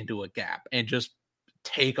fly into a gap and just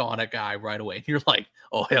take on a guy right away. And you're like,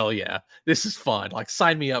 oh hell yeah, this is fun. Like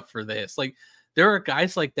sign me up for this. Like there are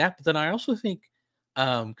guys like that, but then I also think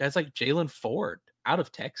guys like Jalen Ford out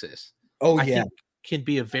of Texas. I think can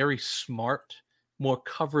be a very smart, more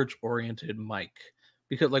coverage oriented Mike.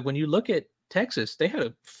 Because like when you look at Texas, they had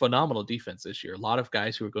a phenomenal defense this year. A lot of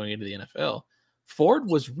guys who were going into the NFL. Ford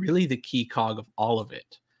was really the key cog of all of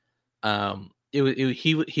it.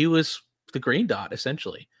 He was the green dot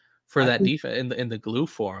essentially for that defense in the glue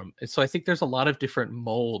for him. And so I think there's a lot of different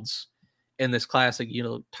molds in this class. Like,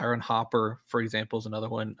 Tyron Hopper, for example, is another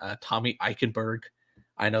one. Tommy Eichenberg.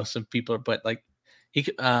 I know some people, but like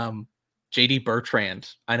JD Bertrand,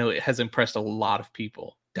 I know it has impressed a lot of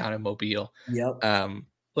people down in Mobile. Yep.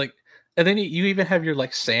 And then you even have your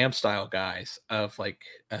like Sam style guys of like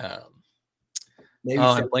I'm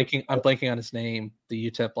blanking on his name.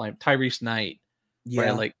 The UTEP line, Tyrese Knight. Yeah,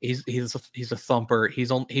 right? Like he's a thumper.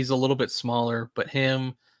 He's a little bit smaller, but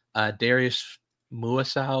him, Darius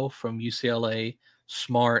Muasau from UCLA,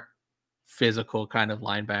 smart, physical kind of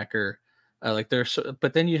linebacker.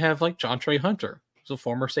 But then you have like John Trey Hunter, who's a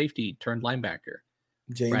former safety turned linebacker.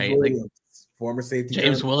 James Williams, former safety.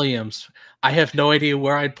 James Williams. I have no idea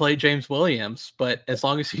where I'd play James Williams, but as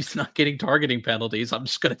long as he's not getting targeting penalties, I'm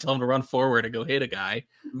just going to tell him to run forward and go hit a guy.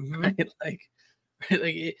 Mm-hmm.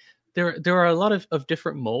 There are a lot of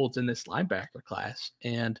different molds in this linebacker class,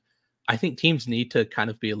 and I think teams need to kind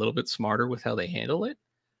of be a little bit smarter with how they handle it,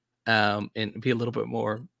 and be a little bit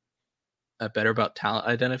more better about talent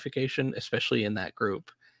identification, especially in that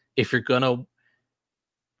group. If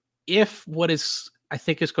what is I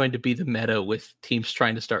think is going to be the meta with teams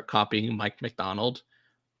trying to start copying Mike Macdonald,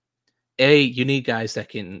 you need guys that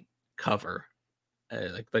can cover,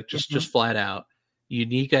 just flat out. You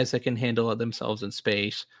need guys that can handle themselves in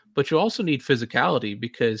space, but you also need physicality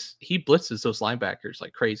because he blitzes those linebackers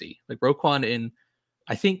like crazy. Like Roquan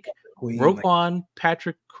I think Queen, Roquan,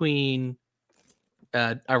 Patrick Queen,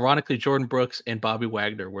 ironically Jordan Brooks and Bobby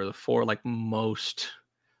Wagner were the 4 like most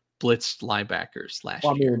blitzed linebackers last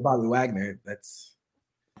year. Bobby Wagner, that's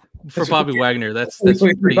for Bobby Wagner. That's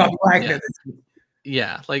pretty, Bobby Wagner.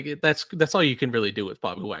 Yeah, like that's all you can really do with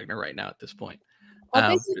Bobby Wagner right now at this point. My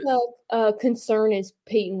basic concern is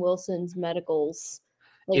Peyton Wilson's medicals.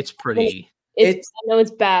 Like, it's pretty. I know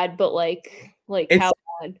it's bad, but like how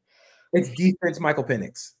bad? It's defense Michael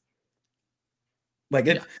Penix. Like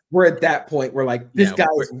we're at that point where like this guy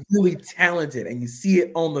is really talented, and you see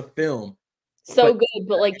it on the film. So good,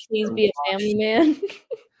 but like, please be a family man.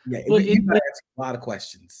 Yeah, you gotta ask a lot of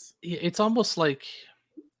questions. It's almost like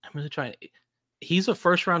I'm really trying. He's a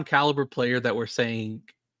first-round caliber player that we're saying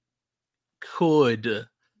could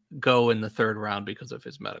go in the 3rd round because of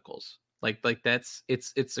his medicals. Like it's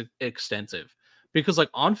extensive because like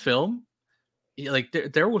on film, like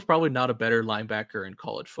there was probably not a better linebacker in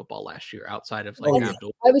college football last year outside of like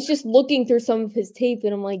Abdul. I was just looking through some of his tape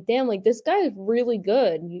and I'm like, damn, like this guy is really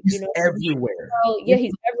good. He's everywhere.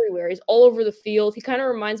 He's everywhere. He's all over the field. He kind of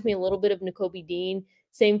reminds me a little bit of Nakobe Dean.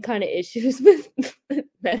 Same kind of issues with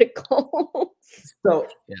medical. So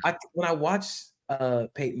when I watched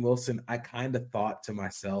Peyton Wilson, I kind of thought to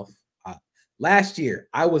myself, last year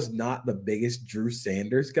I was not the biggest Drew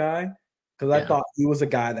Sanders guy because I thought he was a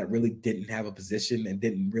guy that really didn't have a position and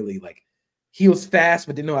didn't really like. He was fast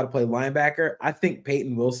but didn't know how to play linebacker. I think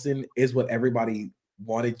Peyton Wilson is what everybody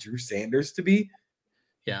wanted Drew Sanders to be.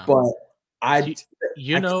 Yeah, but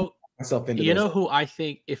myself into who I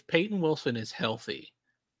think if Peyton Wilson is healthy.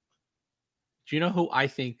 Do you know who I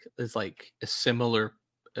think is like a similar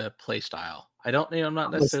play style? I'm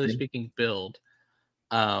not necessarily speaking build.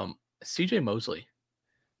 CJ Mosley.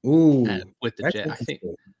 Ooh, with the Jet.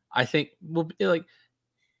 I think well, like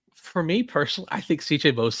for me personally, I think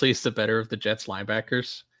CJ Mosley is the better of the Jets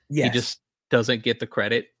linebackers. Yes. He just doesn't get the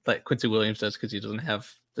credit like Quincy Williams does because he doesn't have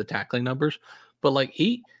the tackling numbers. But like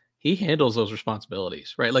he handles those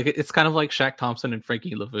responsibilities, right? Like it's kind of like Shaq Thompson and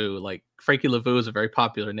Frankie Lavu. Like Frankie Lavu is a very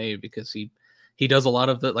popular name because he does a lot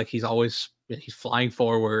of the like he's flying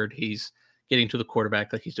forward, he's getting to the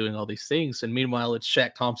quarterback, like he's doing all these things. And meanwhile, it's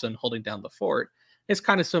Shaq Thompson holding down the fort. It's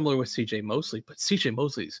kind of similar with CJ Mosley, but CJ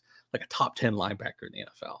Mosley's like a top 10 linebacker in the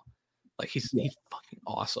NFL. Like he's fucking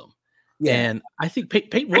awesome. Yeah. And I think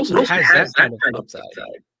Peyton Wilson has that kind of upside,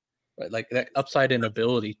 right? Like that upside and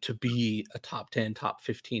ability to be a top 10, top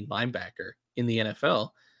 15 linebacker in the NFL.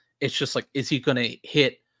 It's just like, is he going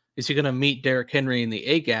to meet Derrick Henry in the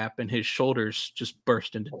A gap and his shoulders just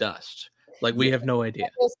burst into dust? Like we have no idea.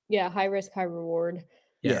 High risk, high reward.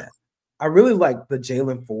 Yeah. I really like the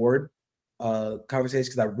Jaylan Ford conversation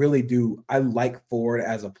because I really do. I like Ford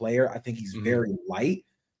as a player. I think he's very light.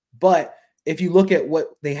 But if you look at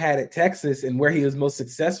what they had at Texas and where he was most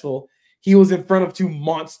successful, he was in front of 2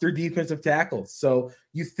 monster defensive tackles. So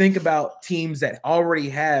you think about teams that already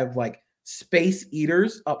have like space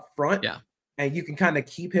eaters up front. Yeah. And you can kind of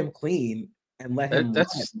keep him clean and let him.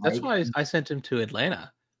 That's why I sent him to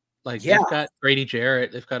Atlanta. Like they've got Grady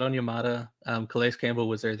Jarrett, they've got Onyemata. Calais Campbell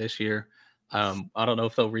was there this year. I don't know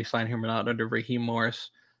if they'll re-sign him or not under Raheem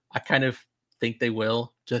Morris. I kind of think they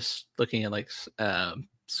will, just looking at like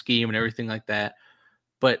scheme and everything like that.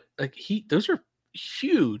 But like those are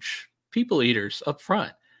huge people eaters up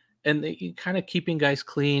front, and they kind of keeping guys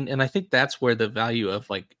clean. And I think that's where the value of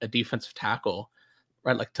like a defensive tackle,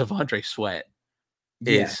 right? Like T'Vondre Sweat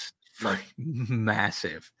is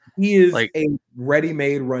massive. He is like a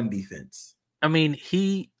ready-made run defense. I mean,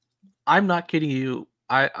 I'm not kidding you.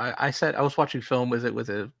 I said I was watching film with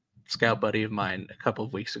a scout buddy of mine a couple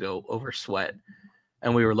of weeks ago over Sweat,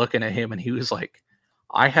 and we were looking at him, and he was like,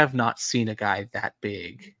 "I have not seen a guy that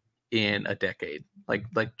big in a decade. Like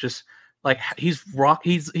just like he's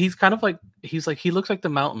kind of like he looks like the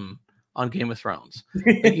Mountain on Game of Thrones.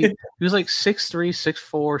 Like he was like 6'3",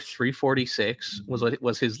 6'4", 346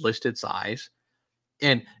 was his listed size."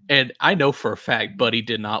 And I know for a fact Buddy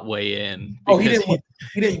did not weigh in. Oh, he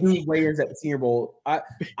didn't do weigh-ins at the Senior Bowl.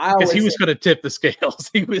 Because he was going to tip the scales.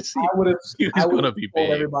 He was going to be big.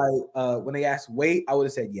 Everybody, when they asked weight, I would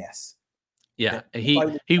have said yes. Yeah,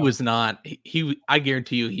 he was not. I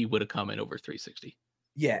guarantee you, he would have come in over 360.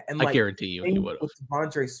 Yeah, and I guarantee you, he would have.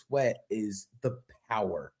 T'Vondre Sweat is the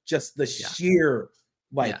power, just the sheer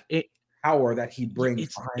power that he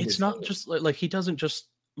brings. It's not just like he doesn't just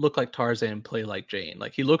look like Tarzan, play like Jane.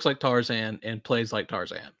 Like he looks like Tarzan and plays like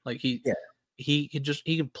Tarzan. Like he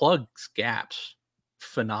can plug gaps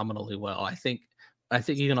phenomenally well. I think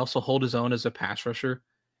he can also hold his own as a pass rusher.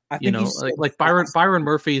 Like Byron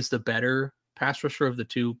Murphy is the better pass rusher of the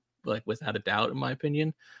two, like without a doubt, in my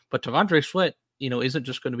opinion. But T'Vondre Sweat isn't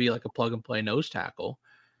just going to be like a plug and play nose tackle.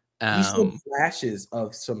 He showed flashes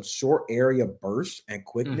of some short area burst and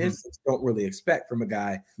quickness that you don't really expect from a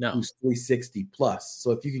guy who's 360 plus.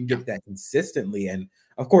 So if you can get that consistently, and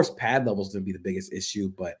of course pad level is going to be the biggest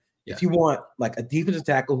issue, but if you want like a defensive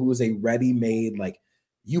tackle who is a ready-made, like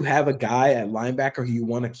you have a guy at linebacker who you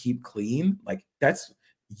want to keep clean, like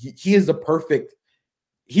he is the perfect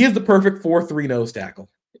 4-3 nose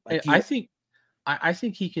tackle. Like I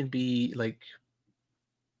think he can be like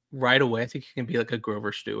right away. I think he can be like a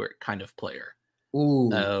Grover Stewart kind of player.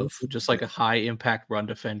 Of just like a high impact run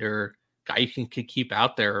defender, guy you can keep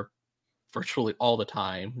out there virtually all the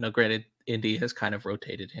time. Now, granted, Indy has kind of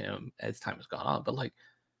rotated him as time has gone on, but like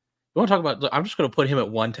you want to talk about, I'm just going to put him at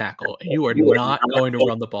one tackle, and you are not going to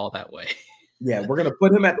run the ball that way. Yeah, we're going to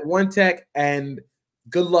put him at the one tech, and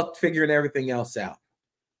good luck figuring everything else out.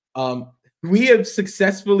 We have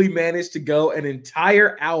successfully managed to go an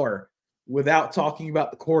entire hour without talking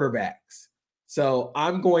about the quarterbacks. So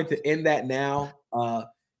I'm going to end that now.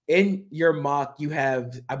 In your mock, you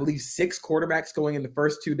have, I believe, 6 quarterbacks going in the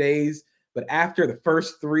first 2 days. But after the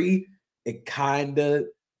first 3, the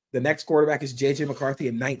next quarterback is JJ McCarthy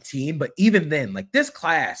at 19. But even then, like this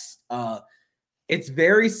class, it's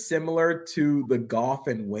very similar to the Goff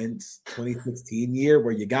and Wentz 2016 year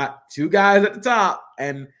where you got 2 guys at the top.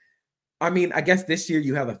 And I mean, I guess this year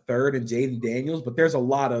you have a third in Jaden Daniels, but there's still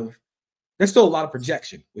a lot of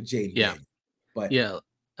projection with Jaden Daniels. But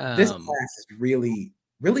this class is really,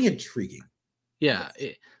 really intriguing. Yeah.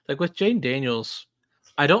 Like with Jaden Daniels,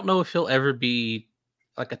 I don't know if he'll ever be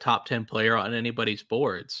like a top 10 player on anybody's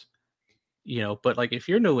boards, but like if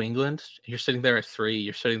you're New England, you're sitting there at 3,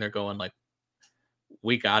 you're sitting there going like,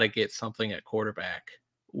 we got to get something at quarterback.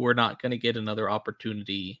 We're not going to get another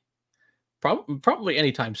opportunity probably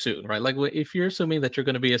anytime soon, right? Like if you're assuming that you're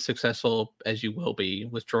going to be as successful as you will be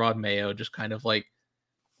with Gerard Mayo, just kind of like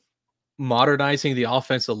modernizing the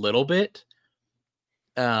offense a little bit,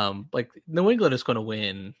 like New England is going to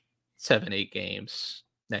win 7-8 games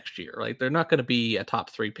next year. Like they're not going to be a top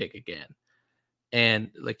 3 pick again. And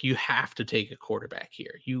like you have to take a quarterback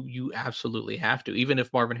here. You absolutely have to, even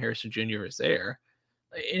if Marvin Harrison Jr. is there.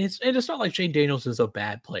 And it's not like Jane Daniels is a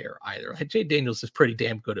bad player either. Like Jane Daniels is pretty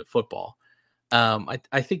damn good at football.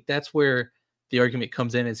 I think that's where the argument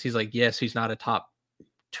comes in. Is he's like, yes, he's not a top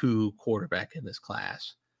 2 quarterback in this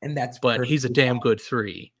class, but he's a damn good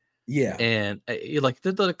 3. Yeah, and like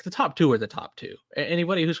the top 2 are the top 2.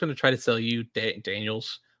 Anybody who's going to try to sell you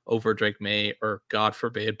Daniels over Drake May, or God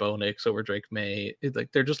forbid Bo Nix over Drake May,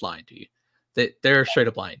 like they're just lying to you. They're straight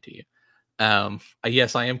up lying to you.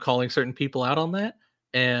 Yes, I am calling certain people out on that.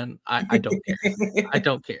 And I don't care. I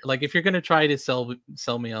don't care. Like if you're gonna try to sell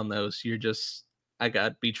me on those, I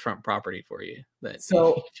got beachfront property for you.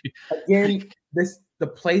 So again, the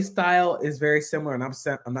play style is very similar, and I'm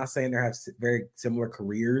not saying they have very similar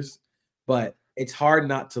careers, but it's hard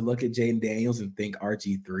not to look at Jaden Daniels and think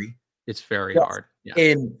RG3. It's very hard. Yeah.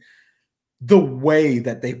 In the way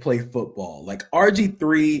that they play football, like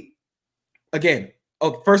RG3, again.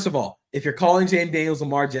 Oh, first of all, if you're calling Jaden Daniels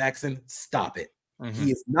Lamar Jackson, stop it.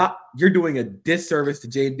 He is not. You're doing a disservice to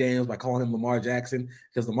Jaden Daniels by calling him Lamar Jackson,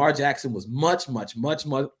 because Lamar Jackson was much, much, much,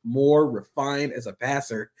 much more refined as a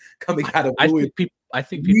passer coming out of Louisville. I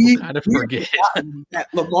think people kind of forget that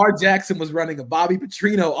Lamar Jackson was running a Bobby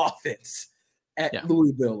Petrino offense at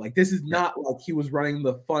Louisville. Like this is not like he was running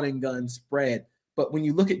the fun and gun spread. But when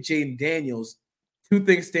you look at Jaden Daniels, 2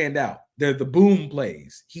 things stand out. They're the boom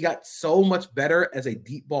plays. He got so much better as a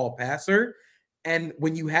deep ball passer. And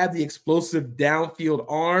when you have the explosive downfield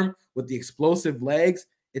arm with the explosive legs,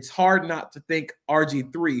 it's hard not to think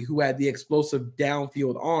RG3, who had the explosive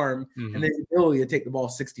downfield arm and the ability to take the ball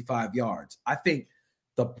 65 yards. I think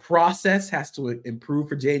the process has to improve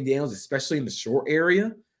for Jaden Daniels, especially in the short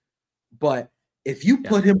area. But if you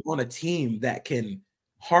put him on a team that can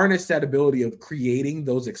harness that ability of creating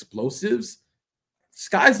those explosives,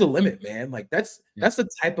 sky's the limit, man. Like that's the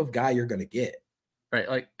type of guy you're going to get. Right.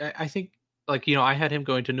 Like I think, like, I had him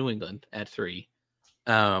going to New England at 3.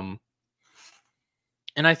 And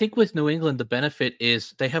I think with New England, the benefit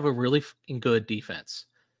is they have a really good defense.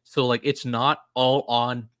 So like, it's not all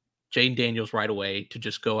on Jaden Daniels right away to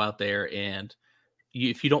just go out there and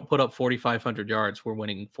if you don't put up 4,500 yards, we're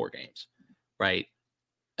winning 4 games. Right.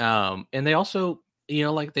 And they also,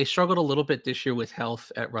 like they struggled a little bit this year with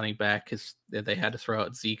health at running back because they had to throw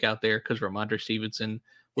out Zeke out there because Ramondre Stevenson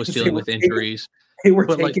was dealing with injuries. They were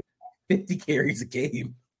taking 50 carries a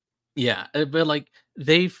game. Yeah, but like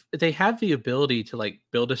they have the ability to like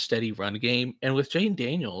build a steady run game, and with Jaden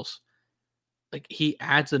Daniels, like he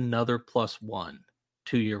adds another +1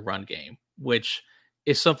 to your run game, which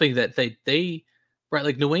is something that they Right,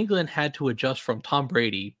 like New England had to adjust from Tom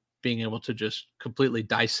Brady being able to just completely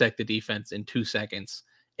dissect the defense in 2 seconds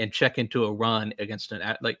and check into a run against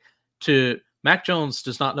to Mac Jones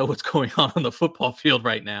does not know what's going on the football field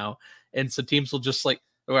right now, and so teams will just like,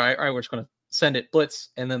 all right, we're just going to send it blitz,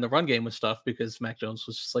 and then the run game was stuff because Mac Jones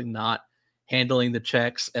was just like not handling the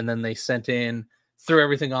checks, and then they threw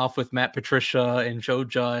everything off with Matt Patricia and Joe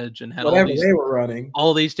Judge and had whatever they were running,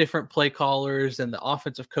 all these different play callers, and the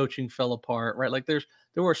offensive coaching fell apart, right? Like there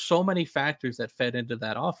were so many factors that fed into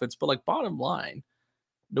that offense, but like bottom line,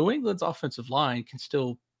 New England's offensive line can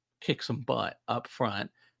still kick some butt up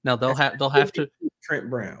front. Now they'll have to Trent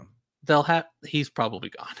Brown. He's probably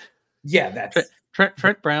gone. Yeah, that's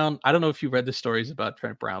Trent Brown. I don't know if you read the stories about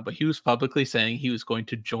Trent Brown, but he was publicly saying he was going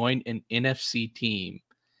to join an NFC team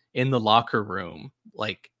in the locker room,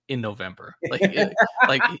 like in November.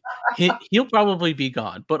 Like he'll probably be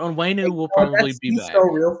gone, but Onwenu will probably be back. He's so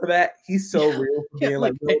real for that. He's so real for being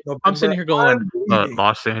like I'm sitting here going,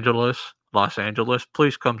 Los Angeles,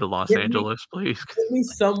 please come to Los Angeles, please. Give me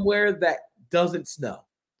somewhere that doesn't snow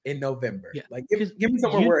in November. Yeah, like give me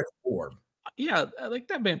somewhere where it's warm. Yeah, like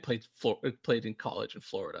that man played in college in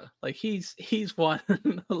Florida. Like he's one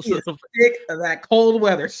sick of that cold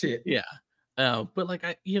weather shit. Yeah. But like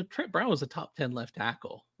Trent Brown was a top 10 left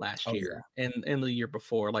tackle last year and the year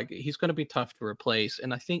before. Like he's going to be tough to replace.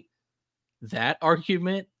 And I think that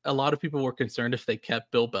argument, a lot of people were concerned if they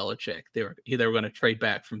kept Bill Belichick, they were going to trade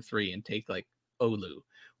back from 3 and take like Olu,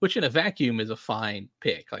 which in a vacuum is a fine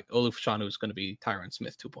pick. Like Olu Fashanu is going to be Tyron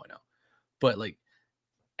Smith 2.0. But like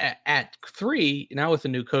at 3, now with the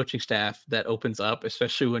new coaching staff, that opens up,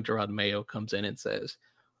 especially when Gerard Mayo comes in and says,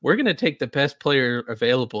 we're going to take the best player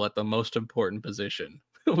available at the most important position,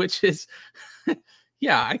 which is,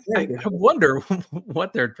 I wonder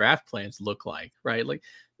what their draft plans look like, right? Like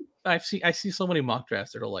I see so many mock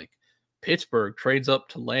drafts that are like Pittsburgh trades up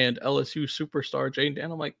to land LSU superstar Jane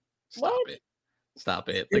Dan. I'm like, stop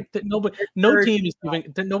it. Like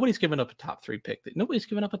nobody's giving up a top 3 pick. Nobody's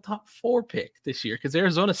giving up a top 4 pick this year because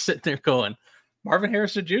Arizona's sitting there going, Marvin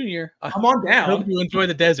Harrison Jr. I'm on down. I hope you enjoy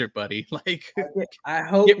the desert, buddy. Like, I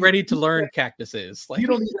hope get ready to learn cactuses. Like, you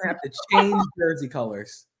don't even have to change jersey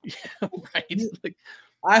colors. Yeah, right. Like,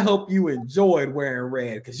 I hope you enjoyed wearing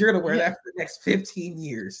red because you're gonna wear that for the next 15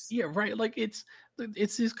 years. Yeah, right. Like it's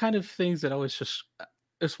these kind of things that always just.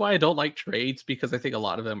 It's why I don't like trades because I think a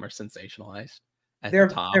lot of them are sensationalized. They're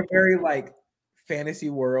very like fantasy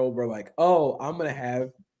world where like, oh, I'm gonna have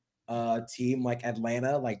a team like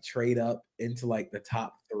Atlanta like trade up into like the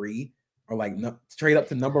top 3 or like trade up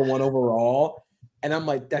to number 1 overall, and I'm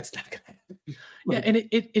like, that's not gonna happen. Yeah, and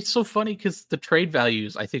it's so funny because the trade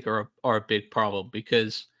values I think are a big problem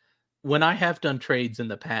because when I have done trades in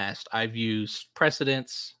the past, I've used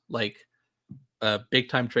precedents like big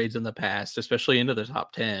time trades in the past, especially into the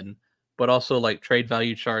top 10, but also like trade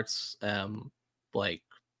value charts, like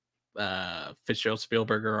Fitzgerald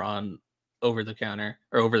Spielberger on over the cap,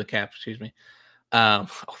 over the counter,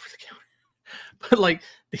 but like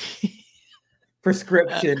the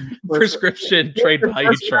prescription trade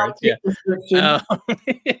value charts. Yeah,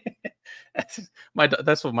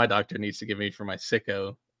 that's what my doctor needs to give me for my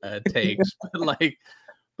sicko takes.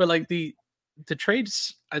 but like the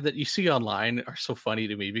trades that you see online are so funny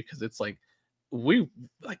to me because it's like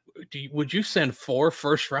would you send 4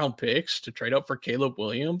 first-round picks to trade up for Caleb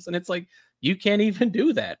Williams? And it's like, you can't even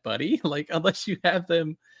do that, buddy. Like, unless you have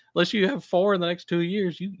 4 in the next 2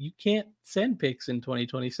 years, you can't send picks in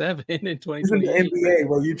 2027 and 2028. It's in the NBA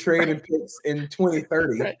where you trade in picks in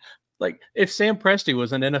 2030. Right. Like, if Sam Presti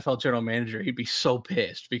was an NFL general manager, he'd be so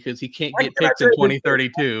pissed because he can't get picks in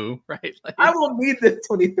 2032, right? Like, I won't need the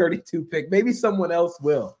 2032 pick. Maybe someone else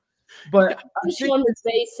will. But Sean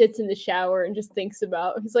McVay sits in the shower and just thinks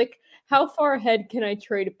about, he's like, how far ahead can I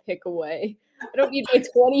trade a pick away? I don't need a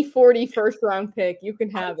 2040 first round pick. You can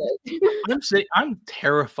have it. I'm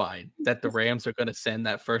terrified that the Rams are going to send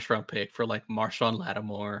that first round pick for like Marshawn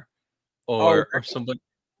Lattimore or somebody.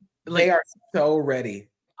 Like, they are so ready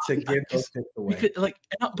to give those picks away.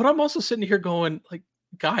 But I'm also sitting here going, like,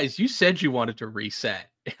 guys, you said you wanted to reset.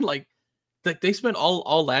 And like they spent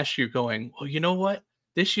all last year going, well, you know what?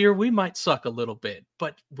 This year we might suck a little bit,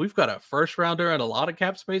 but we've got a first rounder and a lot of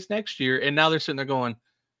cap space next year. And now they're sitting there going,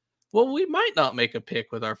 well, we might not make a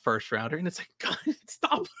pick with our first rounder. And it's like, God,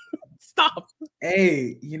 stop.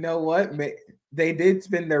 Hey, you know what? They did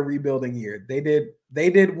spend their rebuilding year. They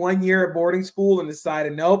did 1 year at boarding school and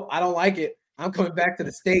decided, nope, I don't like it. I'm coming back to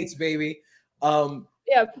the States, baby.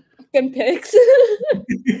 Yeah, fucking picks.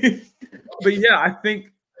 But yeah, I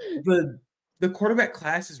think the quarterback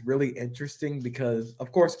class is really interesting because,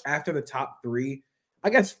 of course, after the top 3, I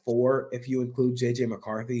guess 4 if you include JJ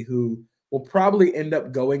McCarthy, who will probably end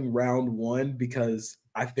up going round 1 because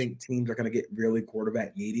I think teams are going to get really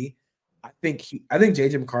quarterback needy. I think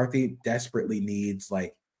JJ McCarthy desperately needs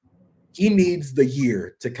he needs the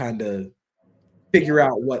year to kind of figure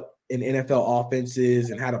out what an NFL offense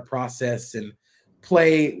is and how to process and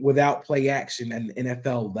play without play action at an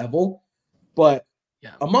NFL level. But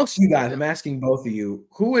amongst you guys, I'm asking both of you,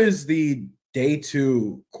 who is the day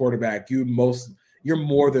 2 quarterback you're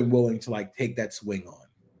more than willing to take that swing on?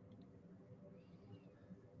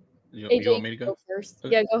 You want me to go first?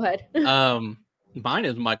 Okay. Yeah, go ahead. Mine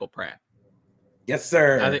is Michael Pratt. Yes,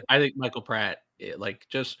 sir. I think Michael Pratt,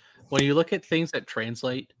 just when you look at things that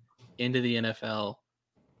translate into the NFL,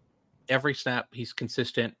 every snap he's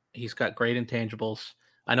consistent. He's got great intangibles.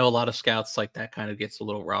 I know a lot of scouts that kind of gets a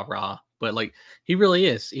little rah-rah, but he really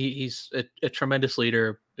is. He's a tremendous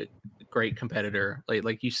leader, a great competitor.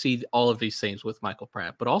 Like you see all of these things with Michael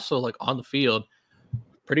Pratt, but also on the field,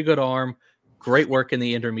 pretty good arm, great work in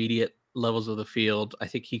the intermediate levels of the field. I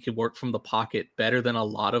think he could work from the pocket better than a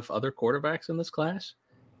lot of other quarterbacks in this class.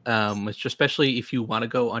 Especially if you want to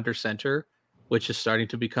go under center, which is starting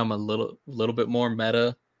to become a little bit more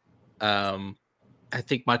meta. I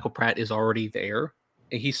think Michael Pratt is already there,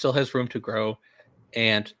 and he still has room to grow.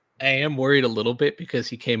 And I am worried a little bit because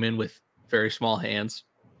he came in with very small hands,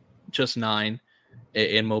 just 9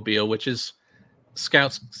 in Mobile, which is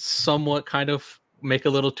scouts somewhat kind of make a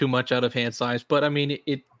little too much out of hand size. But I mean,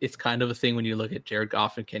 it's kind of a thing when you look at Jared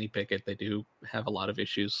Goff and Kenny Pickett. They do have a lot of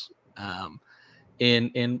issues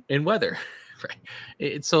in weather,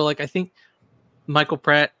 right? So I think Michael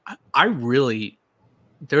Pratt,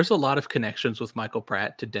 there's a lot of connections with Michael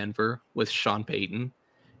Pratt to Denver with Sean Payton.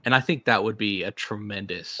 And I think that would be a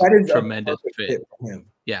tremendous fit for him.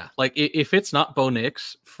 Yeah. If it's not Bo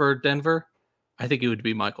Nix for Denver, I think it would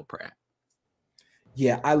be Michael Pratt.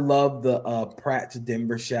 Yeah, I love the Pratt to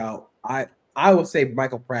Denver shout. I would say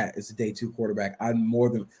Michael Pratt is a day 2 quarterback. I'm more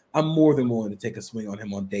than willing to take a swing on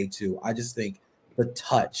him on day 2. I just think the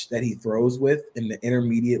touch that he throws with in the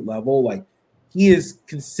intermediate level, he is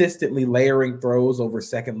consistently layering throws over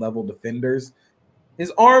second level defenders.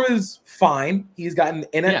 His arm is fine. He's got an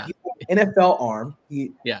NFL arm.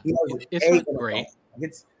 It's not great.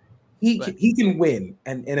 He can win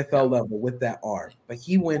an NFL level with that arm, but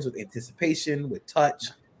he wins with anticipation, with touch,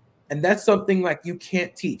 and that's something you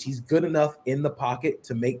can't teach. He's good enough in the pocket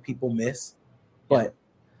to make people miss, but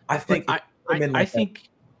I think I think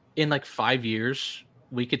in 5 years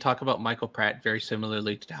we could talk about Michael Pratt very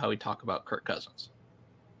similarly to how we talk about Kirk Cousins.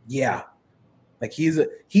 Yeah. He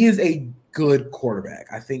is a good quarterback.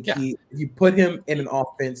 I think you put him in an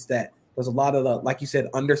offense that does a lot of the, like you said,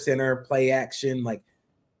 under center, play action,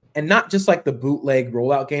 and not just the bootleg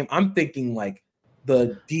rollout game. I'm thinking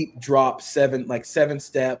the deep drop 7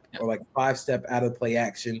 step or 5 step out of play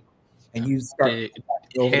action, and you start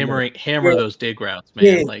hammer those dig routes,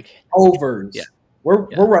 man. Overs. Yeah. We're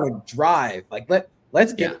running drive.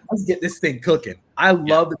 Let's get this thing cooking. I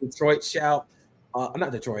love the Detroit shout.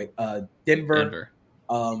 Not Detroit, Denver.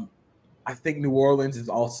 I think New Orleans is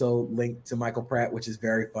also linked to Michael Pratt, which is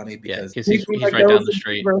very funny because he's right down the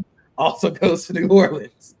street. Also goes to New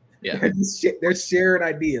Orleans. Yeah, they're sharing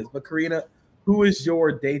ideas. But Karina, who is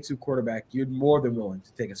your day 2 quarterback you're more than willing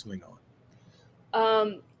to take a swing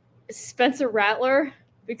on? Spencer Rattler,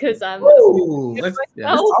 because I'm. Let's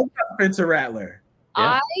talk about Spencer Rattler.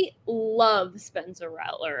 Yeah. I love Spencer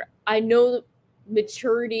Rattler. I know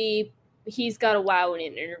maturity. He's got to wow in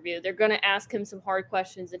an interview. They're going to ask him some hard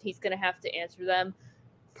questions, and he's going to have to answer them.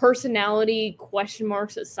 Personality question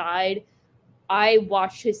marks aside, I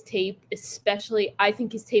watched his tape, especially. I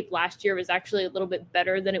think his tape last year was actually a little bit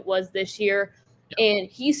better than it was this year. Yep. And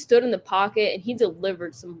he stood in the pocket, and he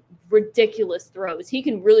delivered some ridiculous throws. He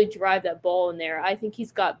can really drive that ball in there. I think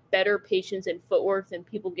he's got better patience and footwork than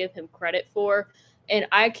people give him credit for. And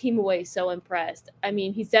I came away so impressed. I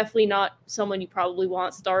mean, he's definitely not someone you probably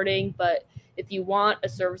want starting, but if you want a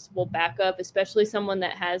serviceable backup, especially someone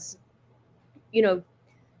that has,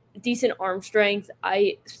 decent arm strength,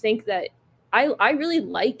 I think that I really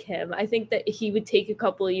like him. I think that he would take a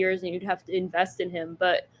couple of years and you'd have to invest in him,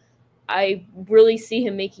 but I really see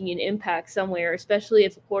him making an impact somewhere, especially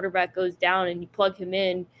if a quarterback goes down and you plug him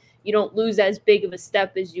in, you don't lose as big of a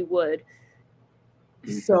step as you would.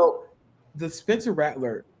 So the Spencer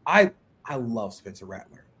Rattler, I love Spencer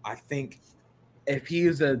Rattler. I think if he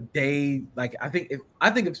is a day, I think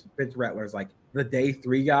if Spencer Rattler is the day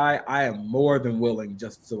 3 guy, I am more than willing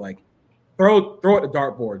just to throw at the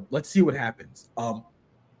dartboard. Let's see what happens.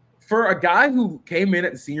 For a guy who came in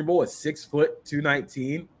at the Senior Bowl at 6 foot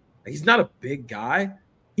 219, he's not a big guy,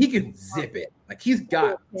 he can zip it. Like he's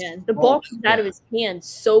got the ball comes out of his hand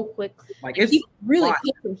so quickly. Like he really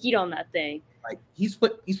put some heat on that thing. Like he's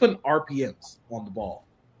putting RPMs on the ball,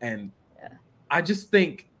 and I just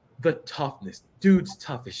think the toughness, dude's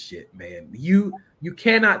tough as shit, man. You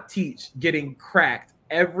cannot teach getting cracked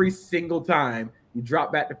every single time you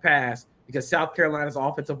drop back to pass because South Carolina's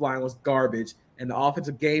offensive line was garbage and the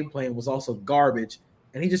offensive game plan was also garbage,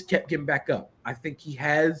 and he just kept getting back up. I think he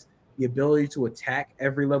has the ability to attack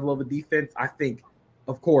every level of the defense. I think,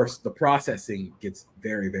 of course, the processing gets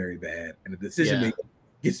very, very bad, and the decision making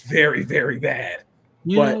gets very, very bad.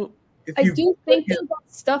 I do think that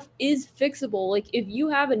stuff is fixable. Like if you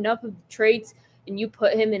have enough of the traits and you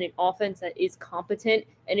put him in an offense that is competent,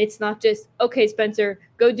 and it's not just, okay, Spencer,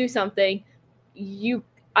 go do something.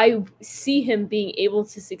 I see him being able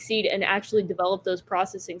to succeed and actually develop those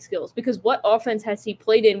processing skills, because what offense has he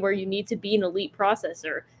played in where you need to be an elite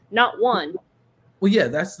processor? Not one. Well, yeah,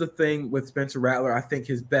 that's the thing with Spencer Rattler. I think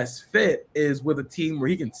his best fit is with a team where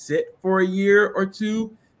he can sit for a year or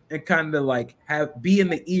two and kind of like be in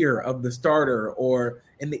the ear of the starter or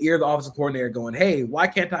in the ear of the offensive coordinator going, hey, why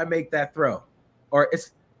can't I make that throw? Or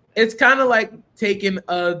it's kind of like taking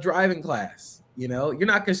a driving class. You know, you're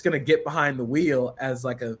not just going to get behind the wheel as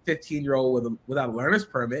like a 15-year-old without a learner's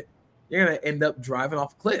permit. You're going to end up driving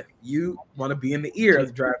off a cliff. You want to be in the ear of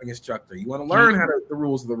the driving instructor. You want to learn the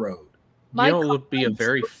rules of the road. You know, it would be a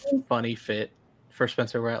very funny fit for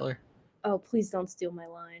Spencer Rattler. Oh, please don't steal my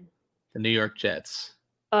line. The New York Jets.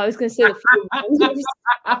 I was going to say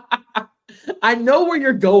the I know where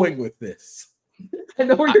you're going with this. I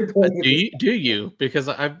know where you're going with this. Do you? Because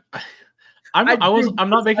I'm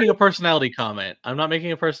not making a personality comment. I'm not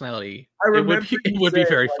making a personality. It would be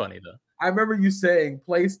very funny though. I remember you saying,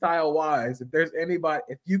 play style wise, if there's anybody,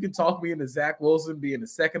 if you can talk me into Zach Wilson being the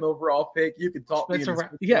second overall pick, you can talk me into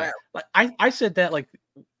like I said that like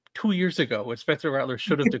 2 years ago when Spencer Rattler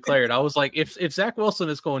should have declared. I was like, if Zach Wilson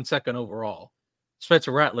is going second overall,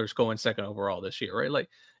 Spencer Rattler's going second overall this year, right? Like,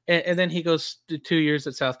 and then he goes to 2 years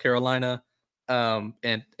at South Carolina, and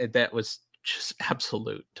that was just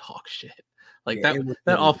absolute talk shit. Like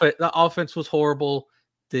that offense was horrible.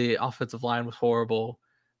 The offensive line was horrible.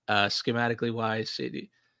 Schematically wise,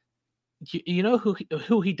 you know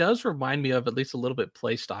who he does remind me of, at least a little bit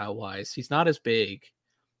play style wise. He's not as big,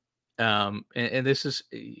 and this is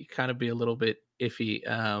kind of be a little bit iffy.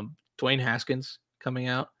 Dwayne Haskins coming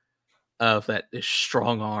out of that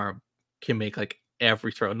strong arm can make like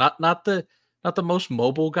every throw. Not the most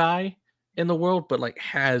mobile guy in the world, but like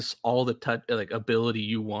has all the touch like ability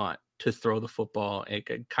you want to throw the football and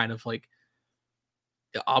kind of like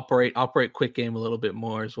operate quick game a little bit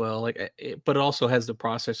more as well. Like, but it also has the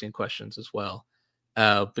processing questions as well.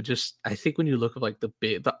 But just I think when you look at like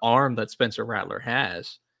the arm that Spencer Rattler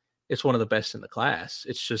has, it's one of the best in the class.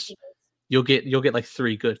 It's just you'll get like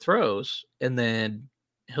 3 good throws, and then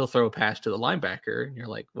he'll throw a pass to the linebacker, and you're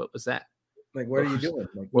like, what was that? Like, what are you doing?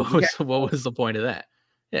 Like, what was the point of that?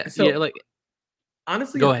 Yeah. So, yeah. Like,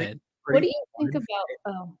 honestly, go ahead. What do you think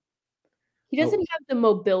about? He doesn't have the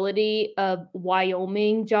mobility of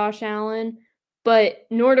Wyoming Josh Allen, but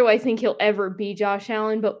nor do I think he'll ever be Josh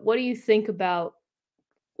Allen. But what do you think about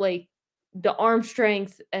like the arm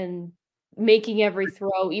strength and making every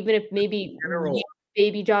throw, even if maybe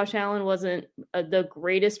baby Josh Allen wasn't the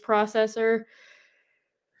greatest processor?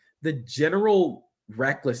 The general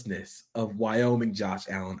recklessness of Wyoming Josh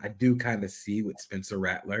Allen, I do kind of see with Spencer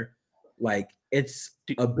Rattler. Like, it's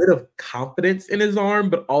a bit of confidence in his arm,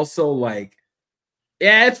 but also like,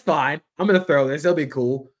 yeah, it's fine. I'm gonna throw this. It'll be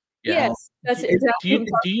cool. Yeah. Yes, that's exactly.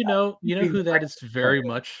 Do you know who that is very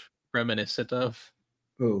much reminiscent of?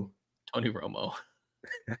 Who? Tony Romo.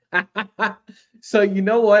 So you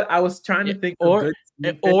know what? I was trying to think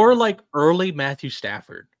or like early Matthew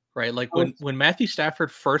Stafford, right? Like when Matthew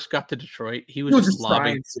Stafford first got to Detroit, he was just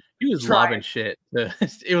lobbing shit.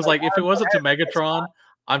 It was like, if it wasn't to Megatron,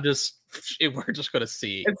 we're just gonna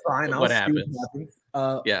see what happens.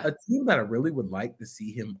 A team that I really would like to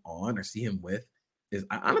see him on or see him with is,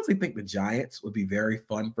 I honestly think the Giants would be very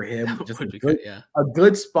fun for him. Just a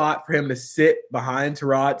good spot for him to sit behind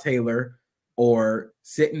Tyrod Taylor or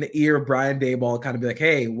sit in the ear of Brian Daboll and kind of be like,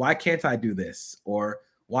 hey, why can't I do this? Or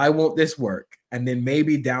why won't this work? And then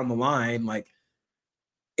maybe down the line, like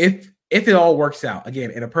if it all works out,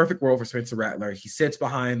 again, in a perfect world for Spencer Rattler, he sits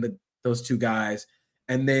behind those two guys.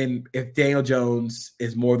 And then if Daniel Jones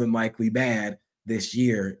is more than likely bad this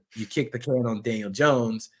year, you kick the can on Daniel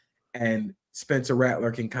Jones, and Spencer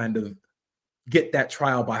Rattler can kind of get that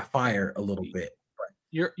trial by fire a little bit.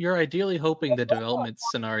 You're ideally hoping the development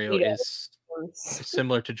scenario is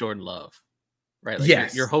similar to Jordan Love. right? Like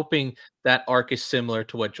Yes. you're hoping that arc is similar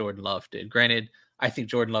to what Jordan Love did. Granted, I think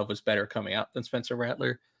Jordan Love was better coming out than Spencer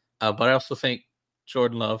Rattler, but I also think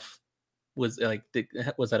Jordan Love was at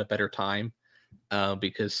a better time,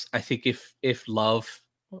 because I think if Love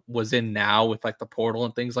was in now with like the portal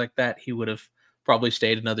and things like that, he would have probably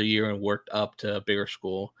stayed another year and worked up to a bigger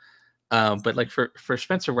school. But like for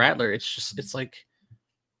Spencer Rattler, it's like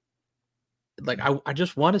I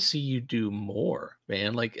just want to see you do more,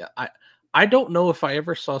 man. Like I don't know if I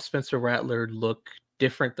ever saw Spencer Rattler look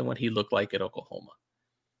different than what he looked like at Oklahoma.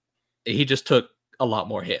 He just took a lot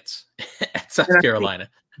more hits at South Carolina.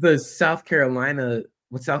 What South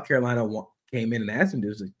Carolina came in and asked him to do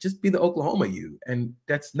was like, just be the Oklahoma you, and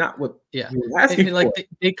that's not what he was asking and like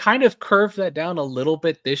they kind of curved that down a little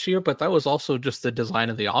bit this year, but that was also just the design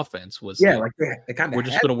of the offense. Was like they kind of we're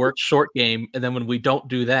just going to work short game, and then when we don't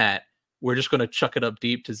do that, we're just going to chuck it up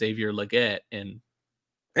deep to Xavier Legette. And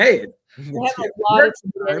hey, they have a lot of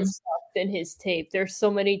tight end stuff in his tape. There's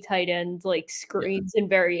so many tight end like screens and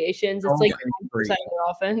variations. It's like 90% of their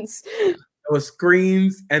offense. It was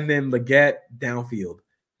screens and then Legette downfield.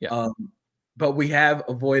 Yeah. But we have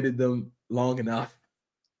avoided them long enough.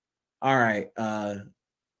 All right.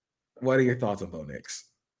 What are your thoughts on Bo Nix?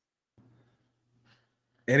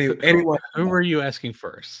 Anyone? Who were you asking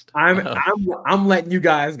first? I'm letting you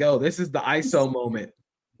guys go. This is the ISO moment.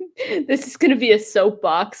 This is going to be a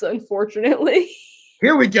soapbox, unfortunately.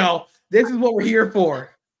 Here we go. This is what we're here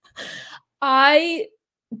for. I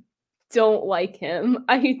don't like him.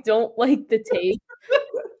 I don't like the tape.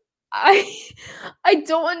 I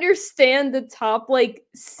don't understand the top like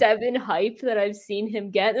 7 hype that I've seen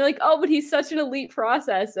him get. They're like, oh, but he's such an elite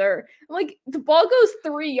processor. I'm like, the ball goes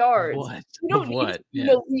 3 yards. What? You don't need an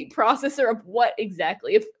elite processor of what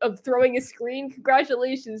exactly? Of throwing a screen?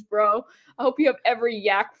 Congratulations, bro. I hope you have every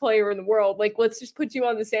yak player in the world. Like, let's just put you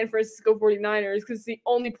on the San Francisco 49ers because it's the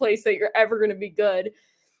only place that you're ever going to be good.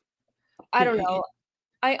 I don't know.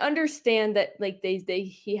 I understand that like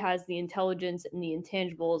he has the intelligence and the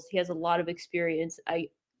intangibles. He has a lot of experience.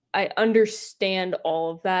 I understand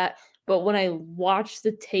all of that, but when I watch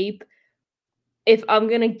the tape, if I'm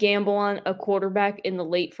going to gamble on a quarterback in the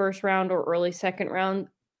late first round or early second round,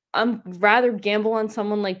 I'm rather gamble on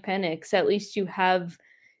someone like Penix. At least you have,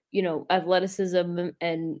 athleticism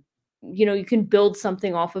and you can build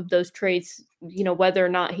something off of those traits, whether or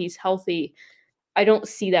not he's healthy. I don't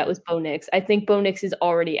see that with Bo Nix. I think Bo Nix is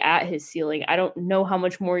already at his ceiling. I don't know how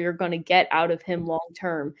much more you're going to get out of him long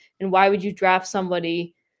term. And why would you draft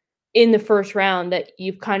somebody in the first round that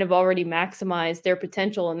you've kind of already maximized their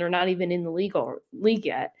potential and they're not even in the league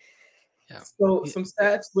yet? Yeah. So some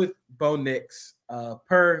stats with Bo Nix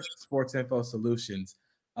per Sports Info Solutions.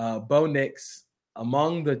 Bo Nix,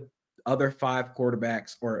 among the other 5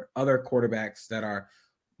 quarterbacks or other quarterbacks that are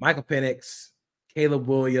Michael Penix, Caleb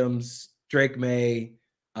Williams, Drake May,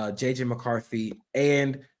 JJ McCarthy,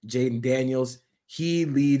 and Jaden Daniels, he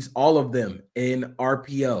leads all of them in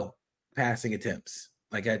RPO passing attempts.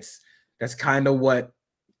 Like that's kind of what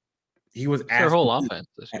he was asked. Their whole offense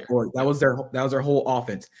this year. That was their whole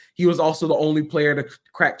offense. He was also the only player to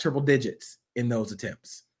crack triple digits in those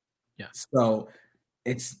attempts. Yeah. So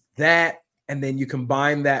it's that, and then you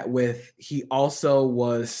combine that with he also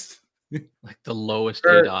was like the lowest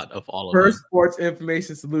ADOT of all of them. Sports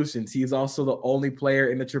Information Solutions, he's also the only player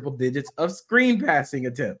in the triple digits of screen passing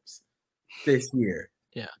attempts this year.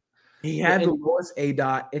 Yeah. He had the lowest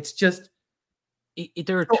ADOT. It's just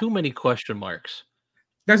there are too many question marks.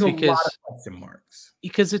 There's a lot of question marks.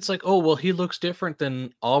 Because it's like, oh, well, he looks different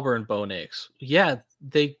than Auburn Bo Nix. Yeah,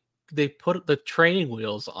 they put the training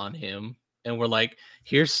wheels on him and we're like,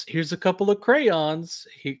 here's a couple of crayons.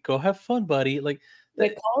 Go have fun, buddy. Like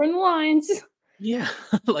the coloring lines. Yeah,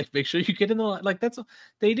 like make sure you get in the line. Like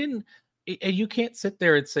they didn't. And you can't sit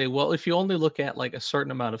there and say, well, if you only look at like a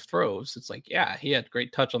certain amount of throws, it's like, yeah, he had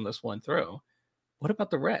great touch on this one throw. What about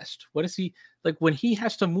the rest? What is he like when he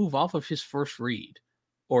has to move off of his first read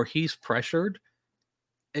or he's pressured?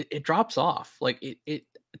 It drops off. Like it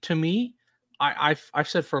to me, I've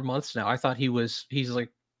said for months now, I thought he's like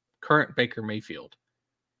current Baker Mayfield,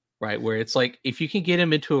 right? Where it's like if you can get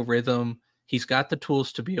him into a rhythm. He's got the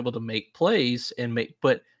tools to be able to make plays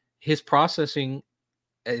but his processing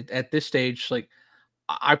at this stage, like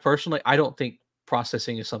I don't think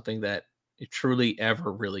processing is something that it truly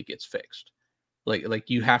ever really gets fixed. Like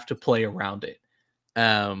you have to play around it.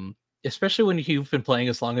 Especially when you've been playing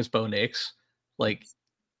as long as Bo Nix, like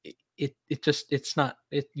he's not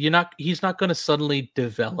going to suddenly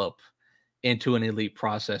develop into an elite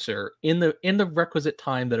processor in the requisite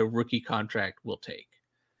time that a rookie contract will take.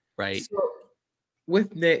 Right. So,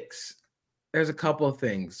 with Nix, there's a couple of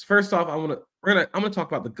things. First off, I'm gonna talk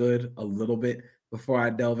about the good a little bit before I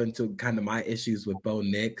delve into kind of my issues with Bo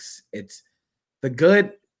Nix. It's the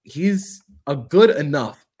good. He's a good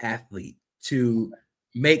enough athlete to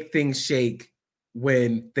make things shake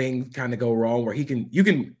when things kind of go wrong, where he can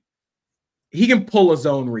pull a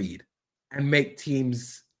zone read and make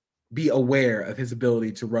teams be aware of his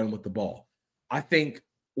ability to run with the ball. I think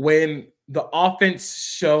when the offense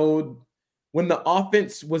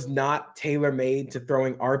was not tailor-made to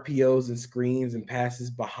throwing RPOs and screens and passes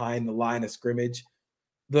behind the line of scrimmage,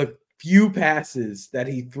 the few passes that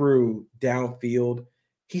he threw downfield,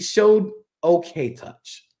 he showed okay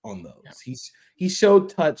touch on those. Yeah. He showed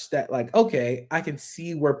touch that, like, okay, I can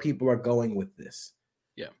see where people are going with this.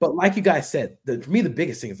 Yeah. But like you guys said, for me, the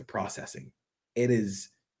biggest thing is the processing. It is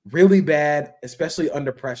really bad, especially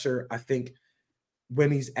under pressure. I think when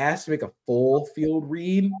he's asked to make a full field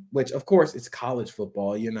read, which of course it's college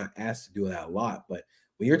football, you're not asked to do that a lot. But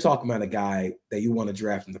when you're talking about a guy that you want to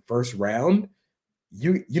draft in the first round,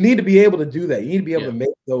 you need to be able to do that. You need to be able to make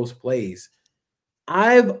those plays.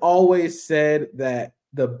 I've always said that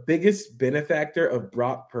the biggest benefactor of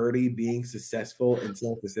Brock Purdy being successful in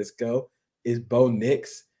San Francisco is Bo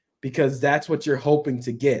Nix, because that's what you're hoping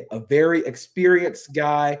to get. A very experienced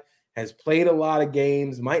guy, has played a lot of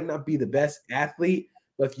games, might not be the best athlete,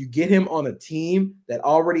 but if you get him on a team that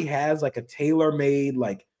already has like a tailor-made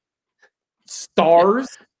like stars,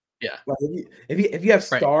 like if you have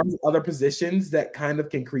stars in other positions that kind of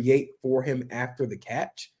can create for him after the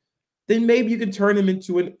catch, then maybe you can turn him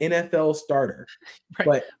into an NFL starter.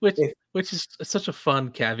 Right. But which is such a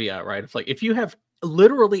fun caveat, right? It's like if you have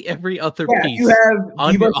literally every other piece you have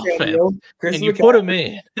on your offense and you put him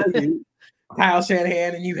in Kyle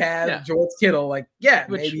Shanahan and you have George Kittle, like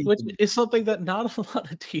which is something that not a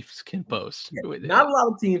lot of teams can boast. Not a lot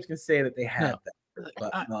of teams can say that they have that,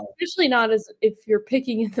 but especially not as if you're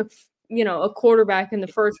picking in the a quarterback in the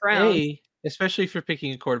first round. A, especially if you're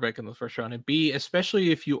picking a quarterback in the first round, and B,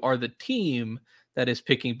 especially if you are the team that is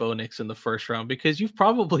picking Bo Nix in the first round, because you've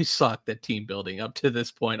probably sucked at team building up to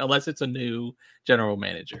this point, unless it's a new general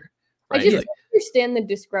manager. Right? I just understand the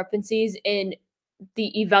discrepancies in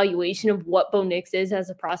the evaluation of what Bo Nix is as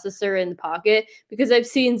a processor in the pocket, because I've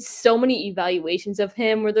seen so many evaluations of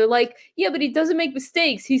him where they're like, yeah, but he doesn't make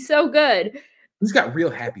mistakes. He's so good. He's got real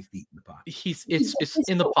happy feet in the pocket. It's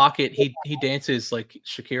in the pocket. He dances like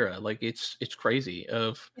Shakira. Like it's crazy.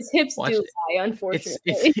 His hips do lie,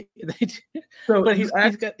 unfortunately. But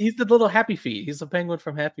he's the little Happy Feet. He's the penguin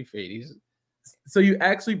from Happy Feet. So you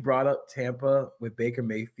actually brought up Tampa with Baker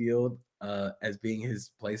Mayfield as being his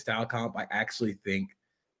play style comp. I actually think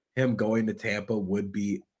him going to Tampa would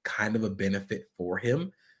be kind of a benefit for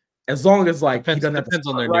him, as long as he doesn't have to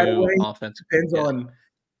on their new offense.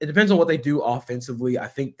 It depends on what they do offensively. I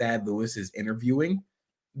think Thad Lewis is interviewing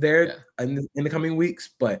there in the coming weeks,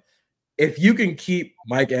 but if you can keep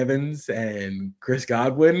Mike Evans and Chris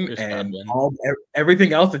Godwin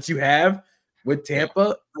everything else that you have with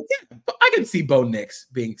Tampa, I can see Bo Nix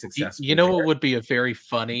being successful. You know what would be a very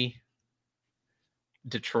funny?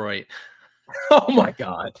 Detroit. Oh my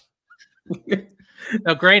God.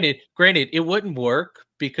 Now, granted, it wouldn't work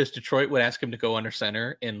because Detroit would ask him to go under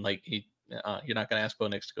center, and you're not going to ask Bo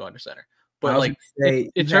Nix to go under center. But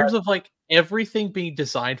in terms of everything being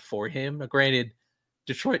designed for him, granted,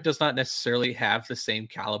 Detroit does not necessarily have the same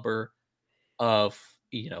caliber of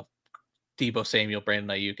Deebo Samuel,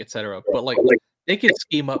 Brandon Ayuk, etc. But they can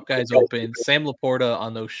scheme up guys open. Sam Laporta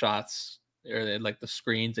on those shots, or the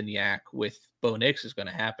screens and yak with Bo Nix is going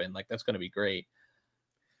to happen. That's going to be great.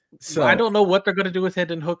 So I don't know what they're going to do with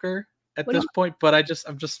Hendon Hooker at this point, but I'm just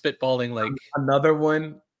spitballing another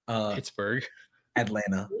one. Pittsburgh,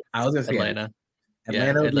 Atlanta. I was going to say Atlanta.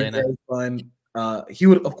 Atlanta would be very fun. He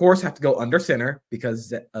would of course have to go under center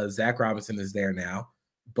because Zach Robinson is there now.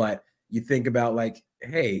 But you think about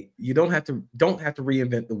hey, you don't have to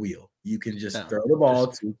reinvent the wheel. You can just throw the ball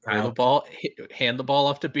to Kyle. Hand the ball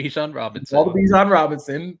off to Bijan Robinson. Ball to Bijan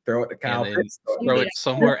Robinson. Throw it to Kyle Pitts. Throw it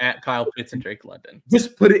somewhere at Kyle Pitts and Drake London.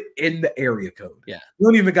 Just put it in the area code. Yeah. You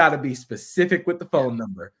don't even got to be specific with the phone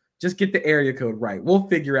number. Just get the area code right. We'll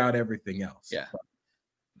figure out everything else. Yeah. But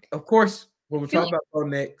of course, when we talk about Bo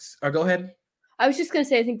Nix, go ahead. I was just going to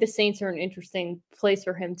say, I think the Saints are an interesting place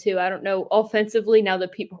for him too. I don't know offensively now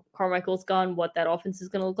that Pete Carmichael's gone, what that offense is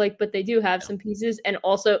going to look like, but they do have some pieces, and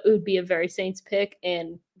also it would be a very Saints pick.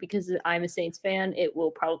 And because I'm a Saints fan, it will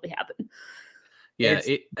probably happen. Yeah,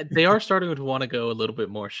 they are starting to want to go a little bit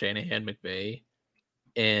more Shanahan McVay,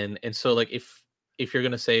 and so if you're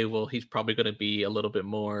going to say, well, he's probably going to be a little bit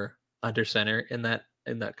more under center in that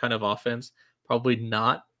kind of offense, probably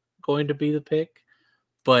not going to be the pick,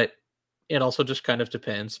 but it also just kind of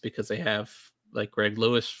depends because they have like Greg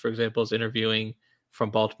Lewis, for example, is interviewing from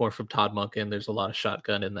Baltimore from Todd Monken. There's a lot of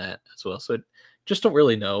shotgun in that as well. So just don't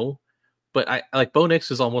really know. But I like Bo Nix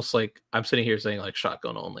is almost like I'm sitting here saying like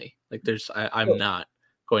shotgun only. Like I'm not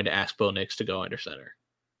going to ask Bo Nix to go under center.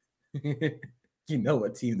 You know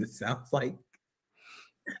what team this sounds like?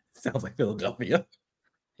 Sounds like Philadelphia.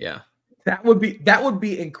 Yeah. That would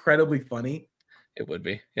be incredibly funny. It would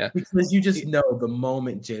be, yeah. Because you just know the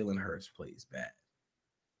moment Jalen Hurts plays bad.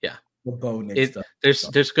 Yeah. The Bo Nix stuff.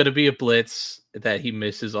 There's going to be a blitz that he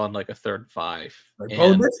misses on like a 3rd and 5. Like,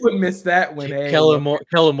 Bo Nix would miss that when Kellen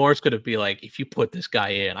Moore's going to be like, if you put this guy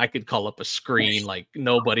in, I could call up a screen like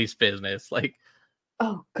nobody's business. Like,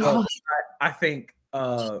 oh gosh. I think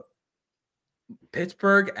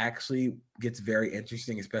Pittsburgh actually gets very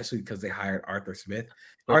interesting, especially because they hired Arthur Smith.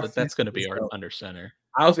 That's going to be our under center.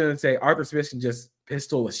 I was going to say Arthur Smith can just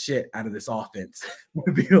pistol the shit out of this offense.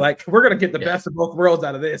 Be like, we're going to get the best of both worlds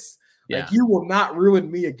out of this. Like, you will not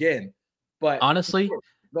ruin me again. But honestly,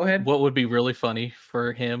 go ahead. What would be really funny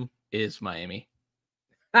for him is Miami.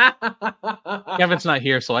 Kevin's not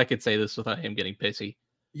here, so I could say this without him getting pissy.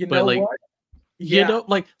 You know what? You know,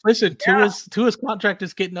 like, listen, Tua's contract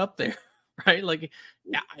is getting up there, right? Like,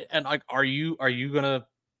 and like, are you gonna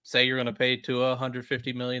say you're gonna pay Tua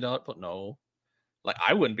 $150 million? But no, like,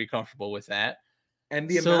 I wouldn't be comfortable with that.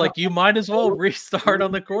 And so, like, you might as well restart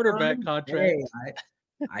on the quarterback contract.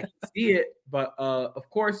 I can see it, but of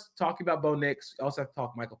course, talking about Bo Nix, we also have to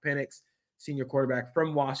talk Michael Penix, senior quarterback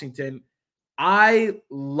from Washington. I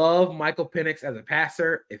love Michael Penix as a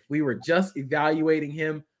passer. If we were just evaluating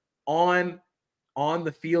him on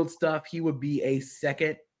the field stuff, he would be a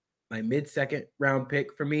mid-second round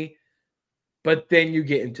pick for me. But then you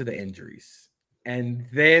get into the injuries, and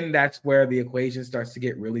then that's where the equation starts to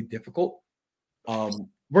get really difficult. We're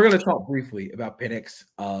going to talk briefly about Penix.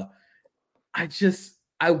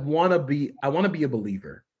 I want to be a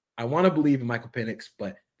believer. I want to believe in Michael Penix,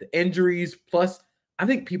 but the injuries, plus I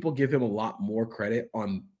think people give him a lot more credit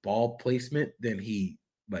on ball placement than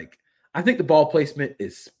I think the ball placement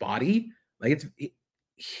is spotty. Like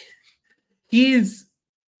he's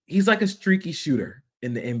like a streaky shooter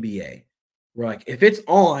in the NBA. Where like if it's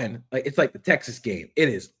on, like it's like the Texas game. It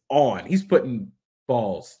is on. He's putting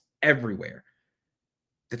balls everywhere.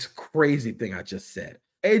 That's a crazy thing I just said.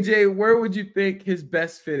 AJ, where would you think his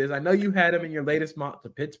best fit is? I know you had him in your latest mock to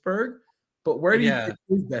Pittsburgh, but where do you think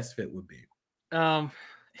his best fit would be? Sorry.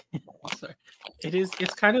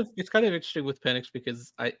 It's kind of interesting with Penix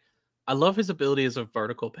because I love his ability as a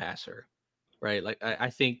vertical passer, right? Like I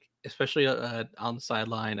think especially on the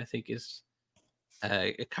sideline, I think is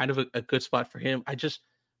kind of a good spot for him.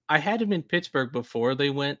 I had him in Pittsburgh before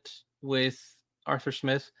they went with Arthur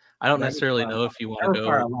Smith. I don't necessarily know if you want to go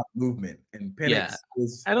a lot of movement, and Penix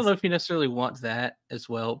I don't know if you necessarily want that as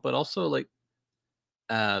well, but also like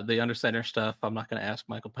the under center stuff. I'm not going to ask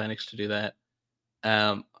Michael Penix to do that.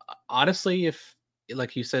 Honestly, if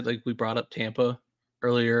like you said, like we brought up Tampa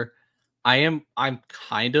earlier, I'm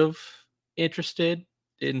kind of interested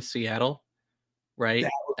in Seattle, right?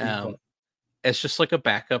 It's just like a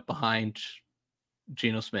backup behind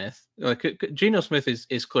Geno Smith. Like Geno Smith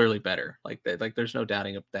is clearly better. Like there's no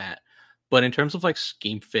doubting of that. But in terms of like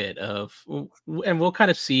scheme fit and we'll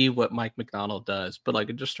kind of see what Mike McDonald does, but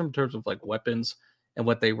like just in terms of like weapons and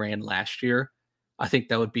what they ran last year, I think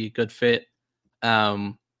that would be a good fit.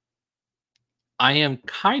 I am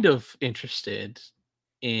kind of interested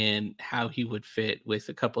in how he would fit with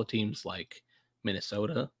a couple of teams like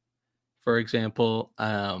Minnesota, for example.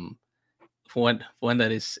 One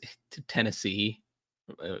that is to Tennessee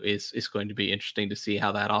is going to be interesting to see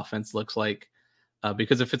how that offense looks like.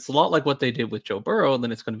 Because if it's a lot like what they did with Joe Burrow,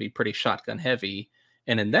 then it's going to be pretty shotgun heavy.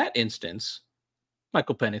 And in that instance,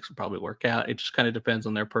 Michael Penix will probably work out. It just kind of depends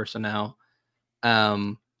on their personnel.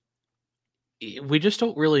 We just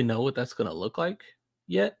don't really know what that's going to look like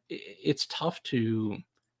yet. It's tough to,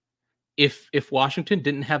 if Washington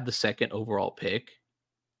didn't have the second overall pick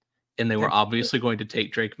and they were obviously going to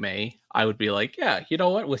take Drake May, I would be like, yeah, you know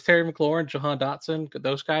what? With Terry McLaurin, Jahan Dotson,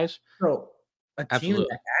 those guys. So a team that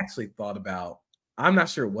I actually thought about, I'm not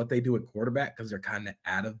sure what they do at quarterback because they're kind of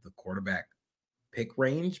out of the quarterback pick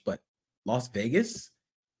range, but Las Vegas,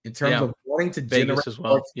 in terms of wanting to Vegas as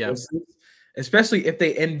well, especially if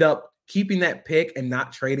they end up keeping that pick and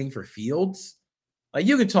not trading for Fields. Like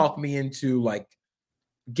you could talk me into like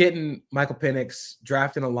getting Michael Penix,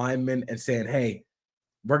 drafting a lineman, and saying, "Hey,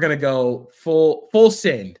 we're gonna go full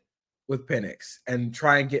send with Penix and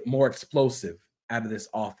try and get more explosive out of this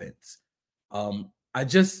offense."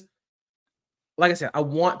 Like I said, I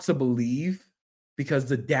want to believe because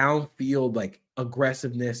the downfield like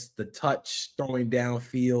aggressiveness, the touch, throwing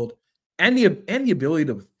downfield, and the ability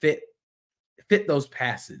to fit those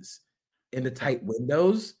passes in the tight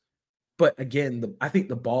windows. But again, I think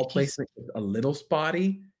the ball placement is a little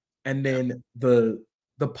spotty, and then the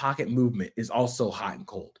pocket movement is also hot and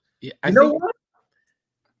cold. Yeah, you know what?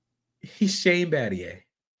 He's Shane Battier.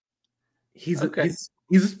 He's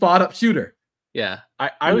a spot up shooter. Yeah,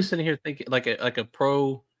 I was sitting here thinking like a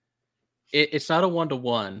pro. It's not a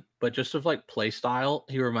 1-to-1, but just of like play style,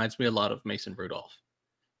 he reminds me a lot of Mason Rudolph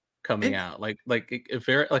coming out like a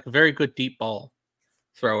very good deep ball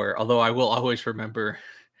thrower. Although I will always remember,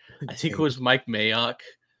 I think it was Mike Mayock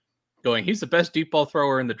going, he's the best deep ball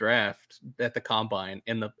thrower in the draft at the combine,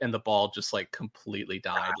 and the ball just like completely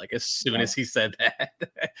died like as soon as he said that.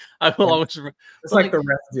 I will always remember. It's like the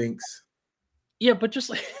ref jinx. Yeah, but just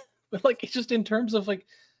like it's just in terms of like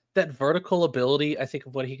that vertical ability, I think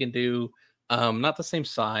of what he can do. Not the same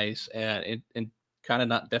size and kind of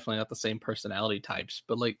definitely not the same personality types,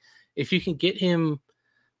 but like if you can get him,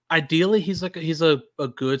 ideally he's a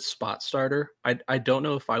good spot starter. I don't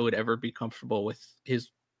know if I would ever be comfortable with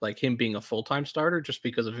him being a full-time starter just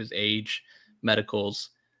because of his age, medicals,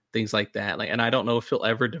 things like that. Like, and I don't know if he'll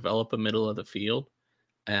ever develop a middle of the field.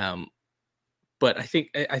 But I think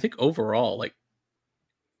overall, like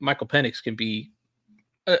Michael Penix can be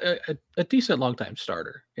a decent long-time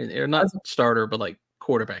starter, or not starter, but like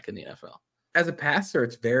quarterback in the NFL. As a passer,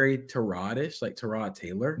 it's very Tyrod-ish, like Tyrod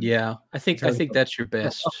Taylor. Yeah, I think that's your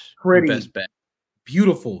best bet.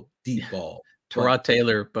 Beautiful deep ball. Tyrod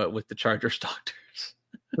Taylor, but with the Chargers doctors.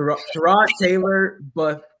 Tyrod Taylor,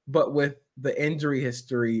 but with the injury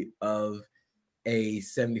history of a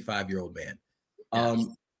 75-year-old man. Yes.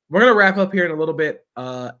 We're gonna wrap up here in a little bit.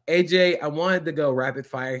 AJ, I wanted to go rapid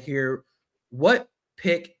fire here. What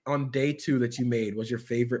pick on day 2 that you made was your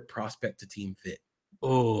favorite prospect to team fit?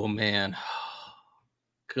 Oh man,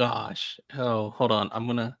 gosh. Oh, hold on.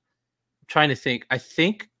 I'm trying to think. I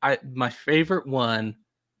think my favorite one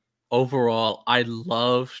overall, I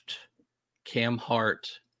loved Cam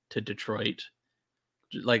Hart to Detroit.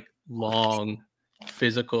 Like long,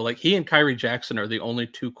 physical. Like he and Kyrie Jackson are the only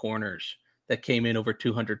 2 corners that came in over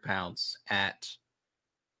 200 pounds at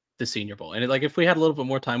the Senior Bowl. And if we had a little bit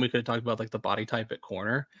more time, we could have talked about like the body type at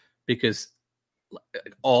corner, because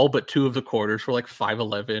all but 2 of the quarters were like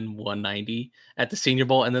 5'11", 190 at the Senior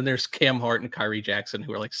Bowl. And then there's Cam Hart and Kyrie Jackson,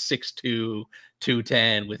 who are like 6'2",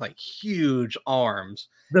 210 with like huge arms.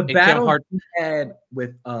 The battle he had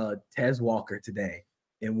with Tez Walker today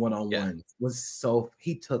in one-on-one was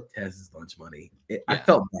he took Tez's lunch money. I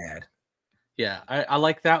felt bad. Yeah, I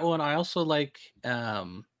like that one. I also like I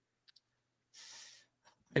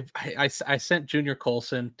sent Junior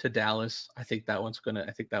Colson to Dallas. I think that one's a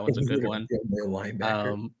good one.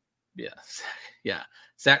 Yeah.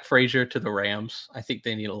 Zach Frazier to the Rams. I think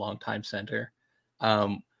they need a long-time center.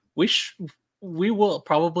 We will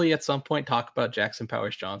probably at some point talk about Jackson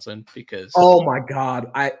Powers Johnson, because oh my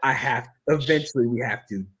God, I have eventually we have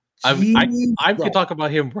to. I could talk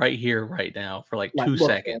about him right here, right now for like 2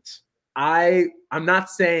 seconds. I'm not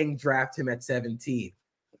saying draft him at 17,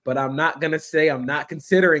 but I'm not gonna say I'm not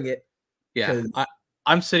considering it. Yeah,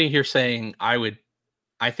 I'm sitting here saying I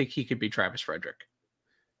think he could be Travis Frederick.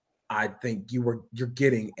 I think you're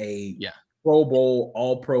getting a Pro Bowl,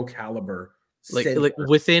 All Pro caliber. Like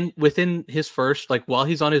within his first, like while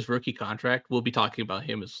he's on his rookie contract, we'll be talking about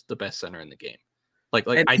him as the best center in the game.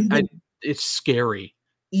 It's scary.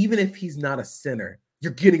 Even if he's not a center,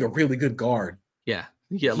 you're getting a really good guard. Yeah.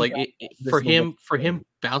 Like for him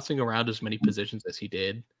bouncing around as many positions as he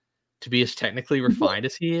did, to be as technically refined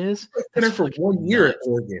as he is, center for 1 year at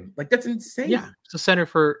Oregon. Like that's insane. Yeah, it's a center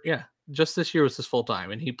for just this year was his full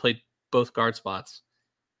time, and he played both guard spots.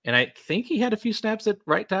 And I think he had a few snaps at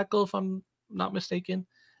right tackle, if I'm not mistaken,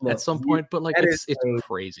 at some point. But like it's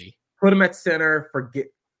crazy. Put him at center,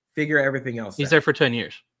 figure everything else. He's there for 10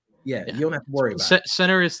 years. Yeah, you don't have to worry about it.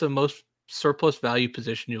 Center is the most surplus value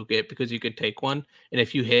position you'll get, because you could take one, and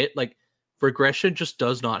if you hit, like, regression just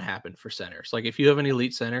does not happen for centers. Like if you have an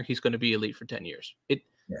elite center, he's going to be elite for 10 years.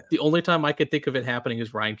 The only time I could think of it happening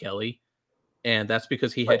is Ryan Kelly, and that's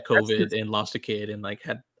because he had COVID and lost a kid and like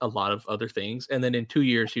had a lot of other things, and then in 2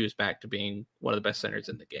 years he was back to being one of the best centers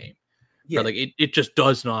in the game. But like it just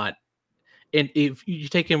does not. And if you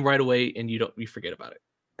take him right away and you forget about it.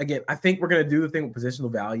 Again, I think we're gonna do the thing with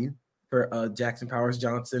positional value for Jackson Powers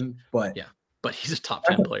Johnson, but he's a top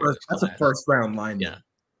 10 player. That's a first round lineman.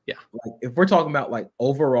 Yeah. Like if we're talking about like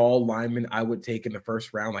overall lineman, I would take in the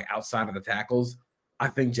first round, like outside of the tackles. I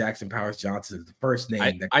think Jackson Powers Johnson is the first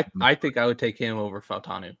name. I think I would take him over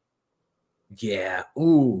Fautanu. Yeah.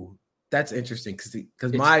 Ooh. That's interesting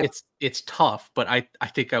because it's tough, but I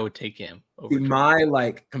think I would take him over my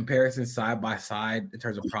like comparison side by side in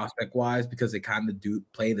terms of prospect wise, because they kind of do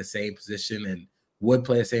play the same position and would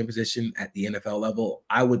play the same position at the NFL level.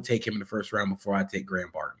 I would take him in the first round before I take Graham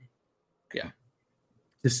Barton. Yeah,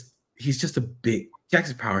 he's just a big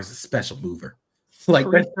Jackson Powers is a special mover. Like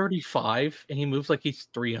 335 and he moves like he's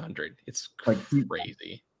 300. It's like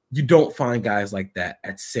crazy. You don't find guys like that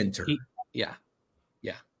at center. Yeah.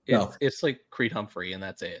 It's like Creed Humphrey, and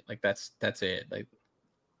that's it. Like that's it. Like,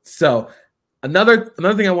 so another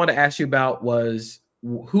thing I want to ask you about was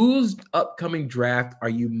whose upcoming draft are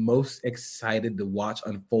you most excited to watch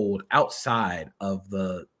unfold outside of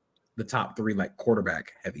the top three like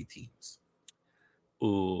quarterback heavy teams?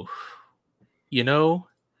 Ooh,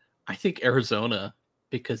 I think Arizona,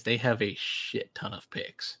 because they have a shit ton of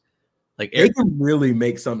picks. Like they can really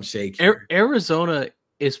make some shake. Arizona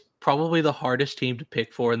is probably the hardest team to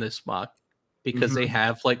pick for in this mock because they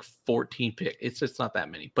have like 14 picks. It's just not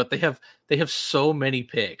that many, but they have so many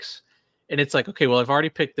picks. And it's like, okay, well, I've already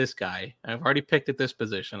picked this guy. I've already picked at this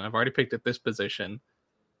position. I've already picked at this position.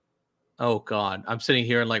 Oh God, I'm sitting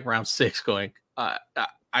here in like round 6 going,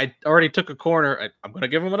 I already took a corner. I'm going to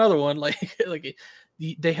give him another one. Like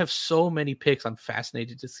they have so many picks. I'm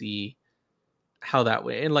fascinated to see how that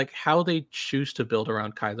way and like how they choose to build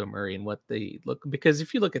around Kyler Murray and what they look, because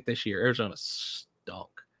if you look at this year, Arizona stunk.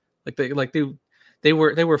 They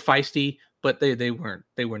were feisty, but they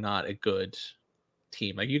were not a good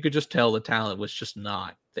team. Like you could just tell the talent was just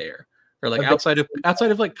not there. Or like outside of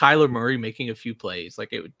like Kyler Murray making a few plays,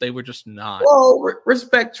 like they were just not. Well,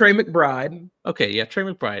 respect Trey McBride. Okay, yeah, Trey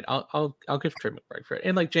McBride. I'll give Trey McBride credit,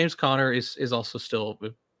 and like James Conner is also still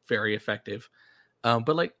very effective,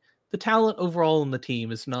 but like the talent overall in the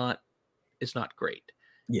team is not great.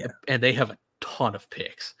 Yeah, and they have a ton of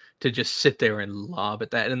picks to just sit there and lob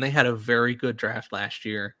at that, and they had a very good draft last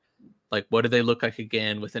year. Like, what do they look like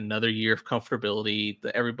again with another year of comfortability?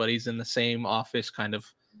 Everybody's in the same office, kind of.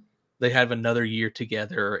 They have another year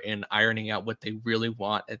together and ironing out what they really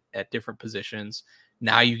want at different positions.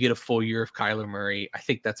 Now you get a full year of Kyler Murray. I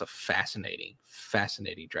think that's a fascinating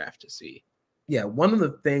draft to see. Yeah, one of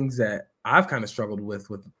the things that I've kind of struggled with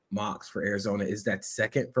mocks for Arizona is that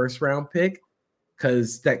second first round pick,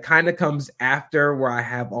 because that kind of comes after where I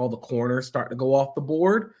have all the corners start to go off the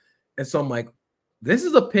board. And so I'm like, this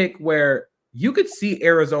is a pick where you could see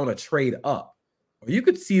Arizona trade up, or you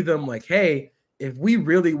could see them like, hey, if we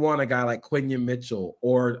really want a guy like Quinion Mitchell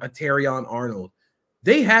or a Terrion Arnold,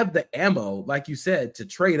 they have the ammo, like you said, to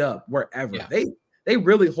trade up wherever. Yeah. They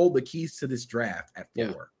really hold the keys to this draft at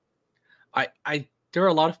 4. Yeah. There are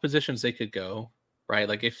a lot of positions they could go, right?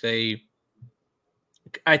 Like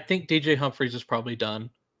I think DJ Humphries is probably done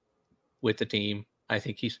with the team. I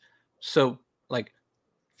think he's so like,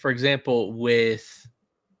 for example, with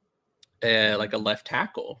like a left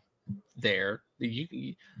tackle there,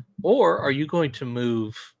 or are you going to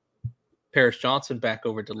move Paris Johnson back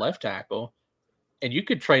over to left tackle, and you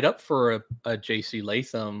could trade up for a J.C.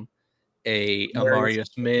 Latham, a Mario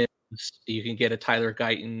Smith. You can get a Tyler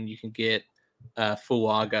Guyton. You can get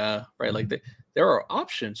Fuaga, right? Like there are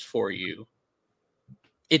options for you.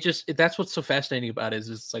 That's what's so fascinating about it is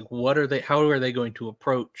it's like, how are they going to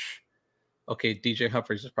approach? Okay, DJ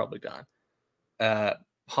Humphries is probably gone.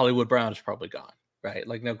 Hollywood Brown is probably gone, right?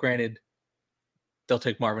 Like now, granted, they'll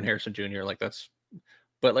take Marvin Harrison Jr. Like that's,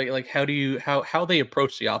 but like how they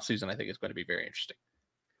approach the offseason, I think is going to be very interesting.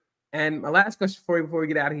 And my last question for you before we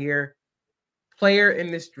get out of here, player in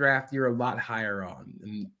this draft you're a lot higher on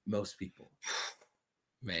than most people.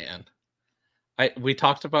 Man, we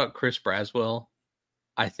talked about Chris Braswell.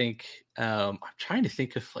 I think I'm trying to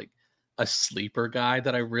think of like a sleeper guy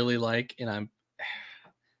that I really like, and I'm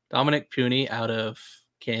Dominic Puny out of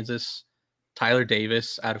Kansas, Tyler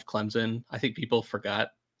Davis out of Clemson. I think people forgot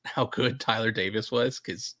how good Tyler Davis was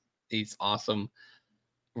because he's awesome.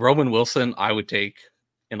 Roman Wilson, I would take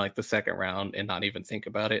in like the second round and not even think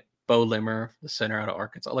about it. Bo Limmer, the center out of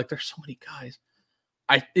Arkansas. Like there's so many guys.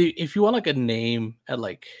 If you want like a name at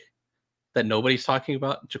like that nobody's talking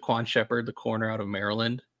about, Jaquan Shepard, the corner out of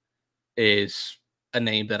Maryland, is a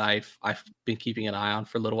name that I've been keeping an eye on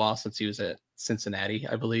for a little while since he was at Cincinnati,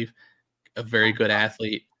 I believe. A very good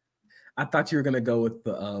athlete. I thought you were going to go with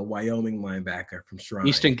the Wyoming linebacker from Shrine.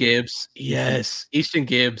 Easton Gibbs. Yes. Easton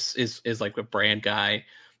Gibbs is like a brand guy.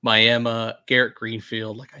 Miami, Garrett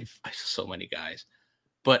Greenfield. Like I so many guys.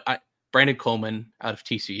 But Brandon Coleman out of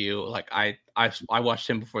TCU. Like I watched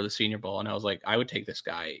him before the Senior Bowl and I was like, I would take this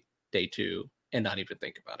guy day 2 and not even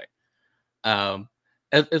think about it.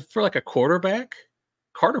 As for like a quarterback,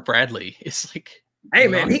 Carter Bradley is like, hey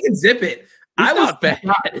man, he can zip it. He's not bad.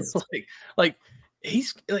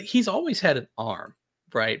 It's he's always had an arm,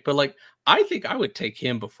 right? But like I think I would take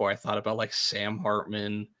him before I thought about like Sam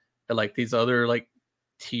Hartman and like these other like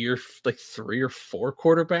tier like 3 or 4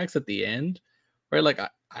 quarterbacks at the end, right? Like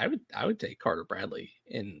I would take Carter Bradley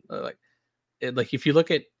in like if you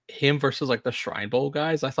look at him versus like the Shrine Bowl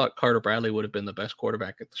guys, I thought Carter Bradley would have been the best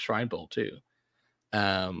quarterback at the Shrine Bowl too.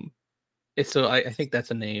 So I think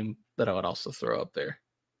that's a name that I would also throw up there.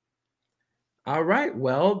 All right.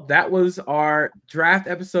 Well, that was our draft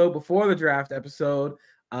episode before the draft episode.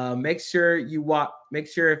 Make sure if you're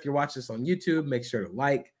watching this on YouTube, make sure to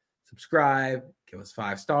like, subscribe, give us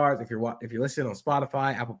 5 stars. If you're listening on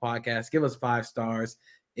Spotify, Apple Podcasts, give us 5 stars.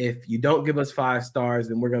 If you don't give us 5 stars,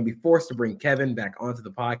 then we're going to be forced to bring Kevin back onto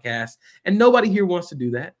the podcast. And nobody here wants to do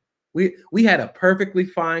that. We had a perfectly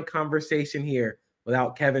fine conversation here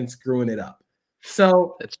without Kevin screwing it up.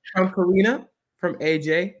 So from Karina, from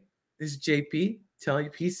AJ, this is JP telling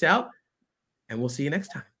you peace out, and we'll see you next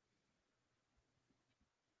time.